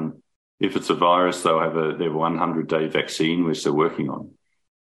lock down If it's a virus, they'll have their 100-day vaccine, which they're working on.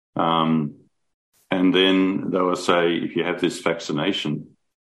 And then they will say, if you have this vaccination,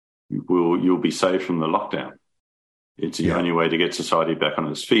 you'll be saved from the lockdown. It's the only way to get society back on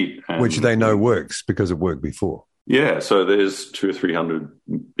its feet. And which they know works because it worked before. Yeah, so there's $200 or $300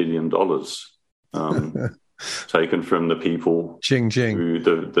 billion taken from the people, ching ching,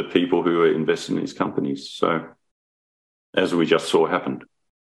 the people who are investing in these companies. So, as we just saw happen.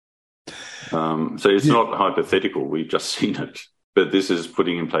 So it's not hypothetical. We've just seen it, but this is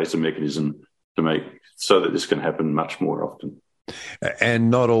putting in place a mechanism to make so that this can happen much more often. And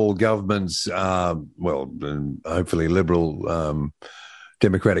not all governments are, hopefully liberal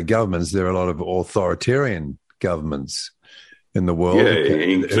democratic governments. There are a lot of authoritarian governments in the world. Yeah,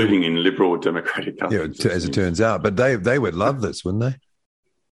 including in liberal democratic countries. As it turns out. But they would love this, wouldn't they?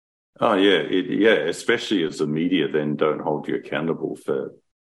 Oh, yeah. Especially as the media then don't hold you accountable for,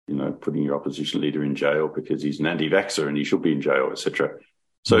 putting your opposition leader in jail because he's an anti-vaxxer and he should be in jail, etc.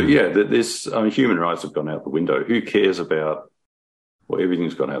 So, human rights have gone out the window. Who cares about,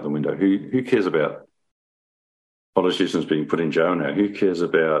 everything's gone out the window. Who cares about politicians being put in jail now? Who cares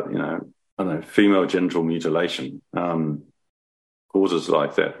about, female genital mutilation, causes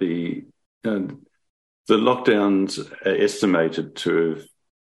like that? The lockdowns are estimated to have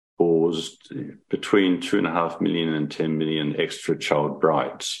caused between 2.5 million and 10 million extra child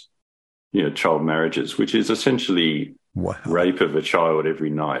brides, child marriages, which is essentially rape of a child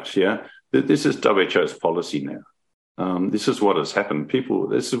every night. Yeah, this is WHO's policy now. This is what has happened.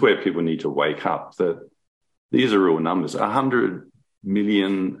 This is where people need to wake up that these are real numbers. 100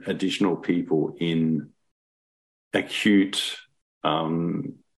 million additional people in acute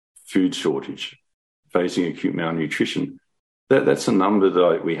food shortage, facing acute malnutrition. That's a number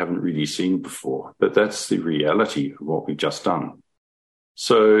that we haven't really seen before, but that's the reality of what we've just done.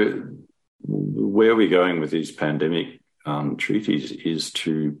 So where we're going with these pandemic treaties is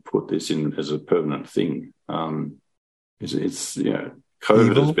to put this in as a permanent thing. It's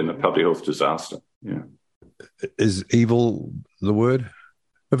COVID has been a public health disaster. Yeah. Is evil the word?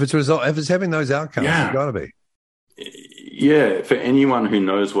 If it's having those outcomes, it's got to be. Yeah, for anyone who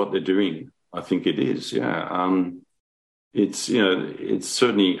knows what they're doing, I think it is. Yeah, it's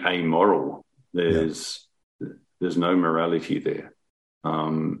certainly amoral. There's no morality there.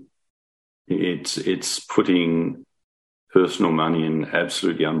 It's putting personal money in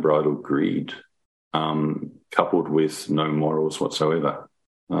absolutely unbridled greed, coupled with no morals whatsoever.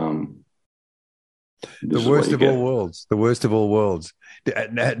 The worst of all worlds. The worst of all worlds.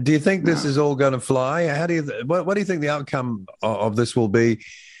 Do you think this is all going to fly? What do you think the outcome of this will be?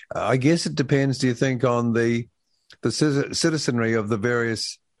 I guess it depends. Do you think on the citizenry of the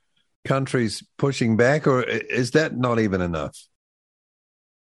various countries pushing back, or is that not even enough?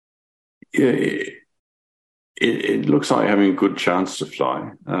 Yeah, it looks like having a good chance to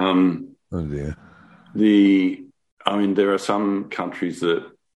fly. Oh dear. There are some countries that.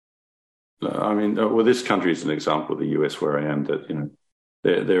 This country is an example of the US where I am. That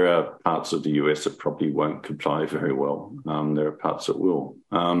there are parts of the US that probably won't comply very well. There are parts that will.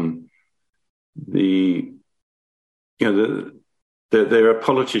 There are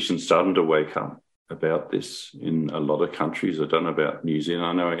politicians starting to wake up about this in a lot of countries. I don't know about New Zealand.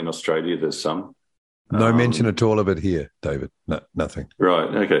 I know in Australia there's some. No mention at all of it here, David. No, nothing. Right.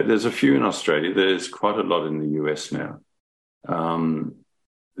 Okay. There's a few in Australia. There's quite a lot in the US now.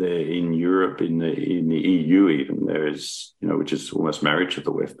 There in Europe, in the EU even, there is, which is almost married to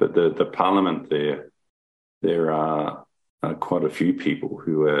the left, but the parliament there are quite a few people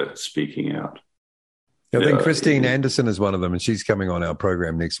who are speaking out. I think Christine Anderson is one of them, and she's coming on our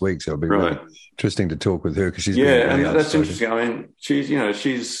program next week, so it'll be really interesting to talk with her because she's and that's interesting.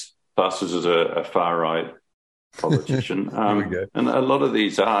 She's classed as a far right politician, and a lot of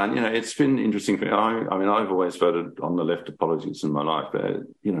these are. And, it's been interesting for me. I've always voted on the left of politics in my life, but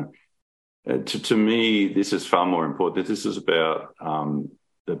to me, this is far more important. This is about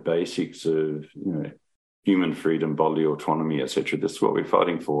the basics of human freedom, bodily autonomy, etc. This is what we're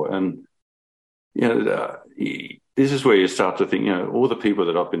fighting for, and this is where you start to think. All the people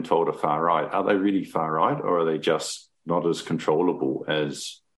that I've been told are far right, are they really far right, or are they just not as controllable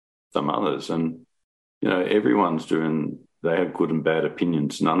as some others? And everyone's they have good and bad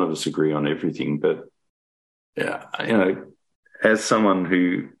opinions. None of us agree on everything. But, as someone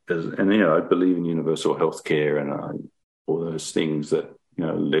who does, and, I believe in universal health care and all those things that,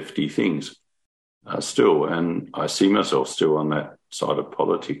 lefty things still. And I see myself still on that side of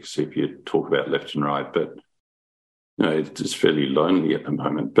politics if you talk about left and right. But, it's fairly lonely at the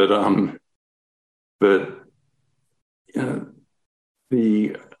moment. But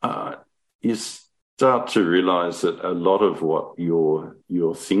you start to realise that a lot of what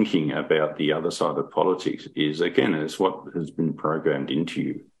you're thinking about the other side of politics is, again, is what has been programmed into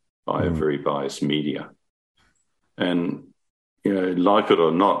you by a very biased media. And, like it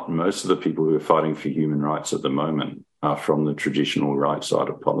or not, most of the people who are fighting for human rights at the moment are from the traditional right side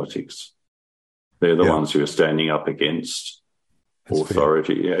of politics. They're the ones who are standing up against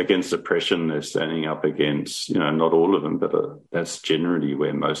authority, against oppression. They're standing up against, not all of them, but that's generally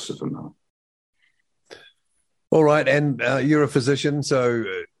where most of them are. All right, and you're a physician, so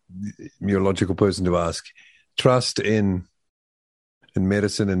you're a logical person to ask. Trust in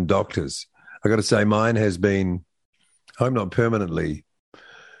medicine and doctors. I got to say, mine has been, I hope not permanently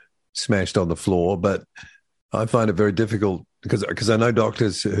smashed on the floor, but I find it very difficult because I know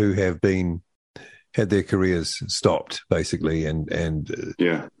doctors who have had their careers stopped, basically, and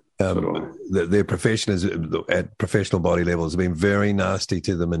their profession is at professional body levels have been very nasty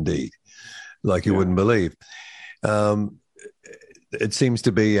to them indeed, like you wouldn't believe. It seems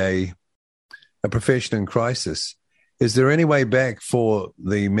to be a profession in crisis. Is there any way back for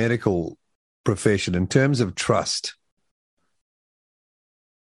the medical profession in terms of trust?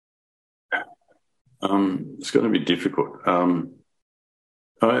 It's going to be difficult.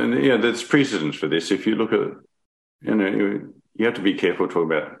 There's precedence for this. If you look at, you have to be careful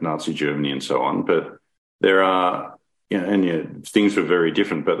talking about Nazi Germany and so on, but there are, things were very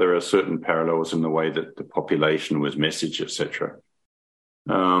different, but there are certain parallels in the way that the population was messaged, etc.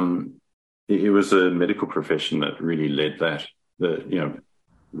 It was the medical profession that really led that,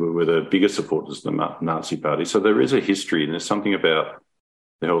 were the biggest supporters of the Nazi Party. So there is a history, and there's something about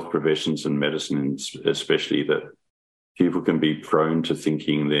the health professions and medicine especially that people can be prone to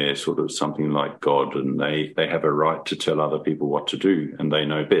thinking they're sort of something like God, and they have a right to tell other people what to do, and they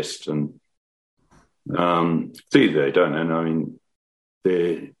know best. And clearly they don't. And I mean,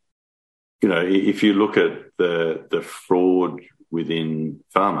 if you look at the fraud within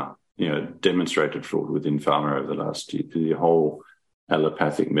pharma, demonstrated fraud within pharma over the last year, the whole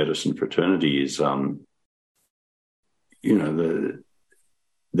allopathic medicine fraternity is,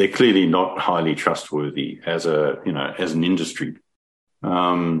 they're clearly not highly trustworthy as an industry. There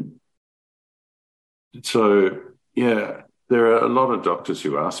are a lot of doctors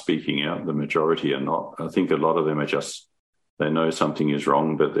who are speaking out. The majority are not. I think a lot of them are they know something is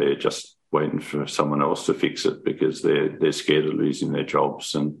wrong, but they're just waiting for someone else to fix it because they're scared of losing their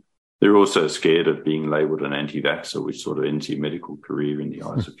jobs. And they're also scared of being labelled an anti-vaxxer, which sort of ends your medical career in the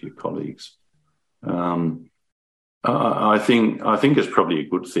eyes of your colleagues. I think it's probably a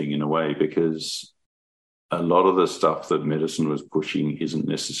good thing in a way, because a lot of the stuff that medicine was pushing isn't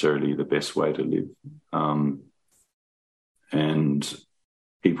necessarily the best way to live. And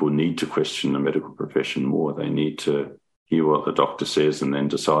people need to question the medical profession more. They need to hear what the doctor says and then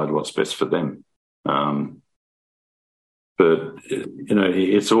decide what's best for them. But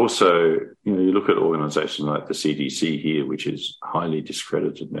it's also, you look at organisations like the CDC here, which is highly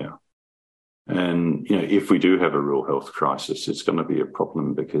discredited now. And, if we do have a real health crisis, it's going to be a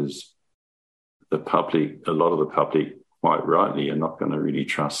problem because a lot of the public, quite rightly, are not going to really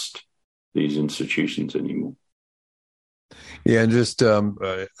trust these institutions anymore. Yeah, and just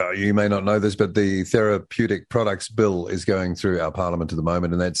you may not know this, but the Therapeutic Products Bill is going through our Parliament at the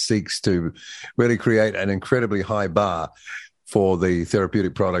moment, and that seeks to really create an incredibly high bar for the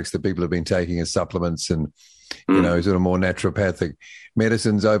therapeutic products that people have been taking as supplements and, sort of more naturopathic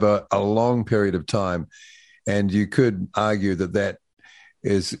medicines over a long period of time. And you could argue that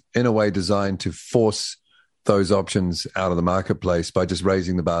is in a way designed to force those options out of the marketplace by just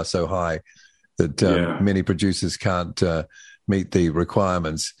raising the bar so high that many producers can't meet the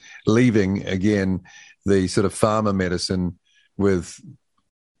requirements, leaving, again, the sort of pharma medicine with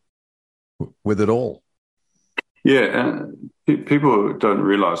it all. Yeah, people don't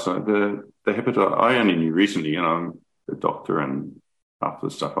realise that the hepatitis. I only knew recently, I'm a doctor, and half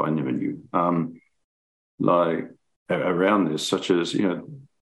the stuff I never knew. Like around this, such as the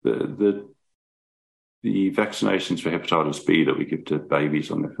vaccinations for hepatitis B that we give to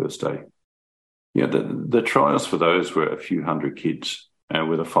babies on their first day. The trials for those were a few hundred kids,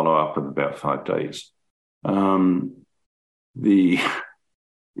 with a follow up of about 5 days.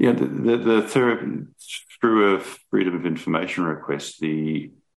 Through a Freedom of Information request,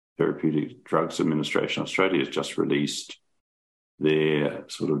 the Therapeutic Drugs Administration Australia has just released their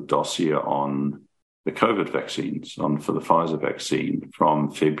sort of dossier on the COVID vaccines, for the Pfizer vaccine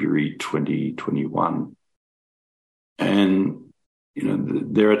from February 2021. And,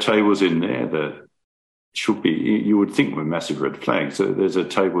 there are tables in there that should be, you would think were massive red flags. So there's a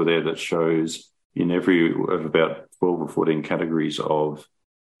table there that shows in every of about 12 or 14 categories of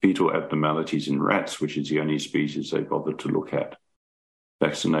fetal abnormalities in rats, which is the only species they bothered to look at,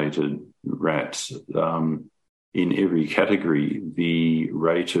 vaccinated rats, in every category, the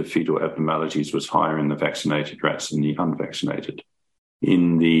rate of fetal abnormalities was higher in the vaccinated rats than the unvaccinated.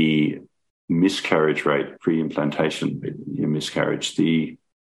 In the miscarriage rate, pre-implantation miscarriage, it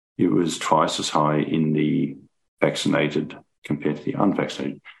was twice as high in the vaccinated compared to the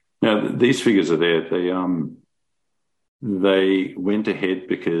unvaccinated. Now, these figures are there. They went ahead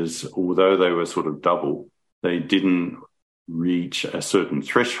because although they were sort of double, they didn't reach a certain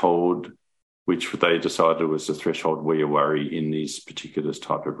threshold, which they decided was the threshold where you worry in these particular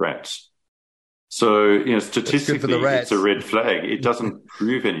type of rats. So, statistically, it's a red flag. It doesn't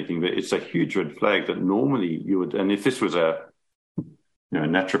prove anything, but it's a huge red flag that normally you would, and if this was a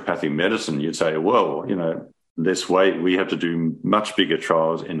naturopathic medicine, you'd say, well, let's wait. We have to do much bigger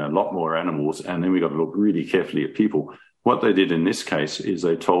trials in a lot more animals, and then we got to look really carefully at people. What they did in this case is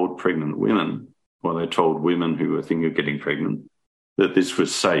they told pregnant women, or they told women who were thinking of getting pregnant, that this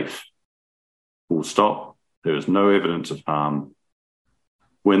was safe. Full stop. There was no evidence of harm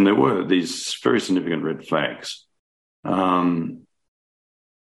when there were these very significant red flags. Another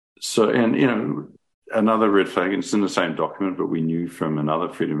red flag, and it's in the same document, but we knew from another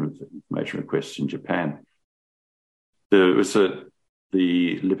Freedom of Information request in Japan, there was the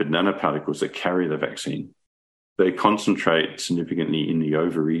lipid nanoparticles that carry the vaccine. They concentrate significantly in the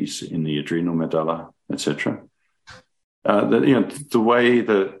ovaries, in the adrenal medulla, etc. The way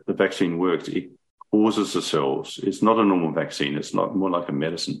the vaccine works, it causes the cells. It's not a normal vaccine. It's not more like a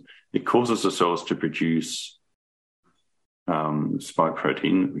medicine. It causes the cells to produce spike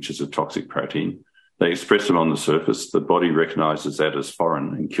protein, which is a toxic protein. They express them on the surface. The body recognizes that as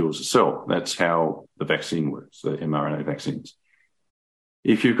foreign and kills the cell. That's how the vaccine works, the mRNA vaccines.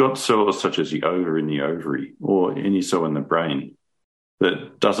 If you've got cells such as the ova in the ovary or any cell in the brain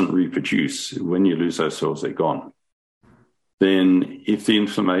that doesn't reproduce, when you lose those cells, they're gone. Then if the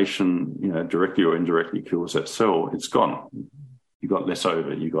inflammation, directly or indirectly kills that cell, it's gone. You got less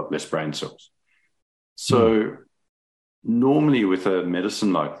ova, you got less brain cells. So normally with a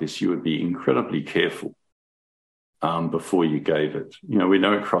medicine like this, you would be incredibly careful before you gave it. We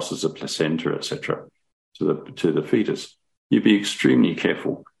know it crosses the placenta, etc., to the fetus. You'd be extremely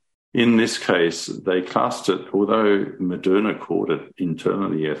careful. In this case, they classed it, although Moderna called it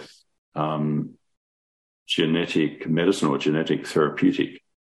internally a genetic medicine or genetic therapeutic,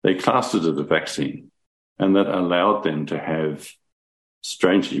 they classed it as a vaccine, and that allowed them to have,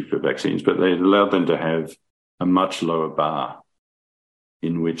 strangely for vaccines, but they allowed them to have a much lower bar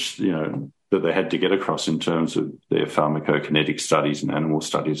in which, that they had to get across in terms of their pharmacokinetic studies and animal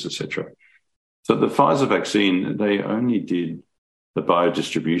studies, etc. So the Pfizer vaccine, they only did the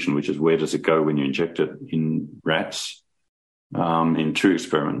biodistribution, which is where does it go when you inject it, in rats, in 2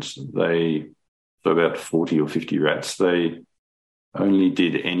 experiments. So about 40 or 50 rats, they only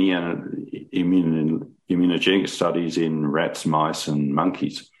did any immunogenic studies in rats, mice, and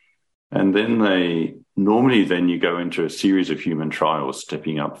monkeys. And then normally you go into a series of human trials,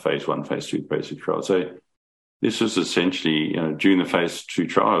 stepping up phase 1, phase 2, phase 3 trials. So this was essentially, during the phase 2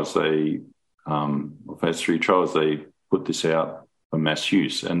 trials, phase 3 trials, they put this out for mass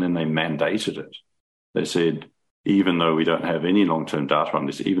use, and then they mandated it. They said, even though we don't have any long-term data on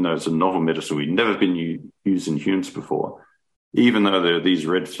this, even though it's a novel medicine, we've never been used in humans before, even though there are these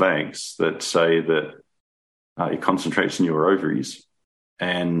red flags that say that it concentrates in your ovaries,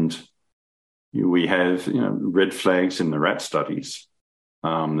 and we have red flags in the rat studies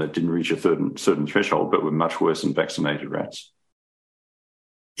that didn't reach a certain threshold, but were much worse in vaccinated rats.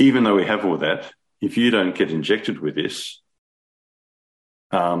 Even though we have all that, if you don't get injected with this,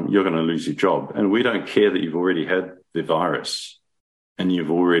 you're going to lose your job. And we don't care that you've already had the virus and you've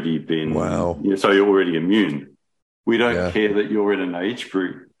already been, so you're already immune. We don't care that you're in an age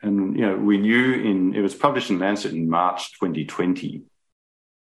group. And, we knew it was published in Lancet in March 2020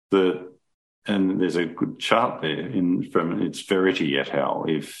 and there's a good chart there from it's Verity et al.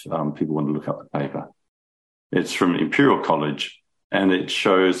 If people want to look up the paper. It's from Imperial College, and it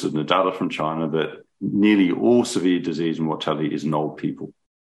shows in the data from China that nearly all severe disease and mortality is in old people.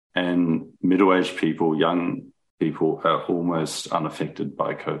 And middle-aged people, young people are almost unaffected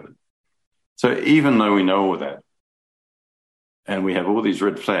by COVID. So even though we know all that, and we have all these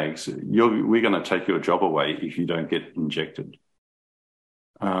red flags, we're going to take your job away if you don't get injected.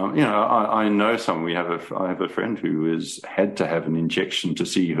 I know someone. I have a friend who had to have an injection to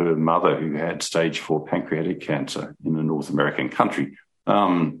see her mother, who had stage 4 pancreatic cancer in a North American country.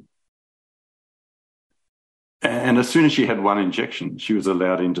 And as soon as she had one injection, she was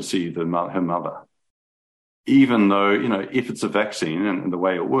allowed in to see her mother. even though, if it's a vaccine and the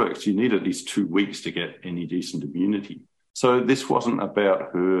way it works, you need at least 2 weeks to get any decent immunity. So this wasn't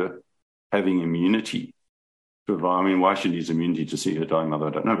about her having immunity. I mean, why she needs immunity to see her dying mother,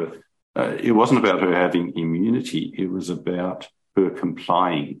 I don't know. But it wasn't about her having immunity. It was about her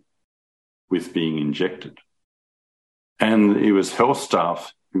complying with being injected. And it was health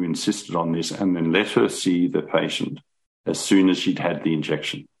staff who insisted on this and then let her see the patient as soon as she'd had the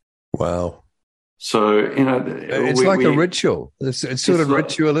injection. Wow. So, it's like a ritual. It's sort of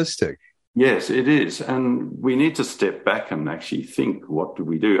ritualistic. Yes, it is. And we need to step back and actually think, what do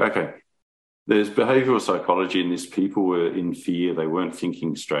we do? Okay, there's behavioral psychology in this. People were in fear. They weren't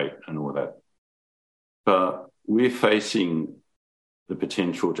thinking straight and all that. But we're facing the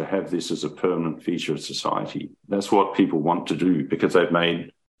potential to have this as a permanent feature of society. That's what people want to do because they've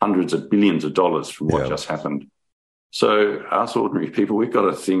made hundreds of billions of dollars from what just happened. So us ordinary people, we've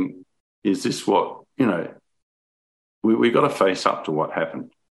got to think, is this what, we've got to face up to what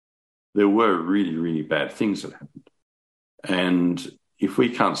happened. There were really, really bad things that happened. And if we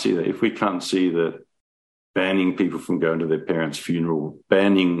can't see that banning people from going to their parents' funeral,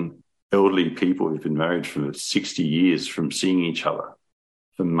 banning elderly people who've been married for 60 years from seeing each other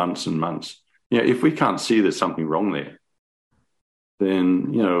for months and months, if we can't see there's something wrong there,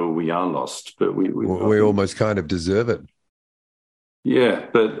 then, we are lost. But we almost kind of deserve it. Yeah,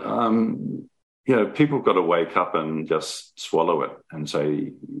 but, people have got to wake up and just swallow it and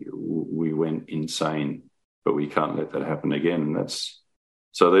say, we went insane, but we can't let that happen again. And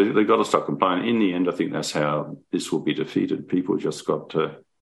so they've got to stop complying. In the end, I think that's how this will be defeated. People just got to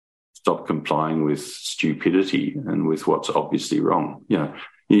stop complying with stupidity and with what's obviously wrong.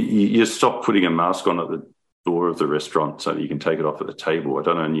 You stop putting a mask on at the door of the restaurant so that you can take it off at the table. I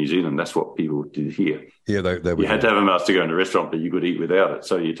don't know, in New Zealand, that's what people did here. Yeah, you had to have a mask to go in a restaurant, but you could eat without it.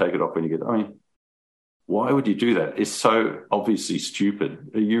 So you take it off when you get, why would you do that? It's so obviously stupid.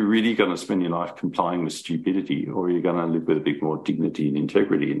 Are you really going to spend your life complying with stupidity, or are you going to live with a bit more dignity and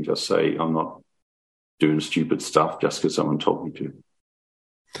integrity and just say, I'm not doing stupid stuff just because someone told me to?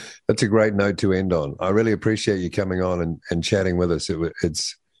 That's a great note to end on. I really appreciate you coming on and chatting with us.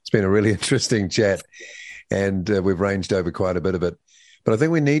 It's been a really interesting chat, and we've ranged over quite a bit of it. But I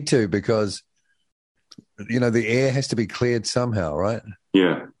think we need to, because, the air has to be cleared somehow, right?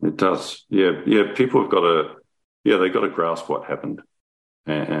 Yeah, it does. Yeah. People have got to, they've got to grasp what happened,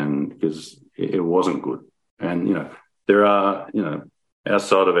 and because it wasn't good. And, there are,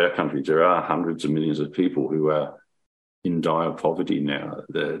 outside of our country, there are hundreds of millions of people who are in dire poverty now.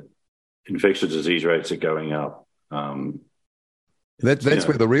 The infectious disease rates are going up. That's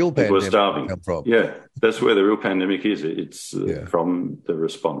where the real pandemic starving. Come from. Yeah, that's where the real pandemic is. It's from the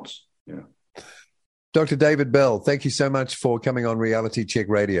response. Yeah. Dr. David Bell, thank you so much for coming on Reality Check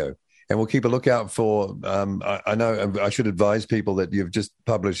Radio. And we'll keep a lookout for, I know I should advise people that you've just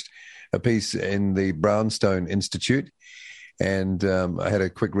published a piece in the Brownstone Institute. And I had a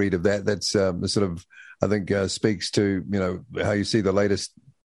quick read of that. That's sort of, I think, speaks to, how you see the latest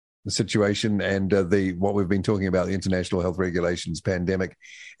situation and what we've been talking about, the international health regulations pandemic.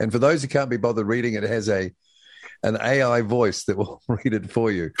 And for those who can't be bothered reading it, has an AI voice that will read it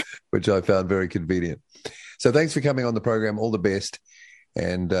for you, which I found very convenient. So thanks for coming on the program. All the best.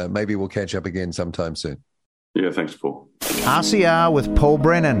 And maybe we'll catch up again sometime soon. Yeah, thanks, Paul. RCR with Paul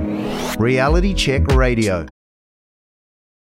Brennan, Reality Check Radio.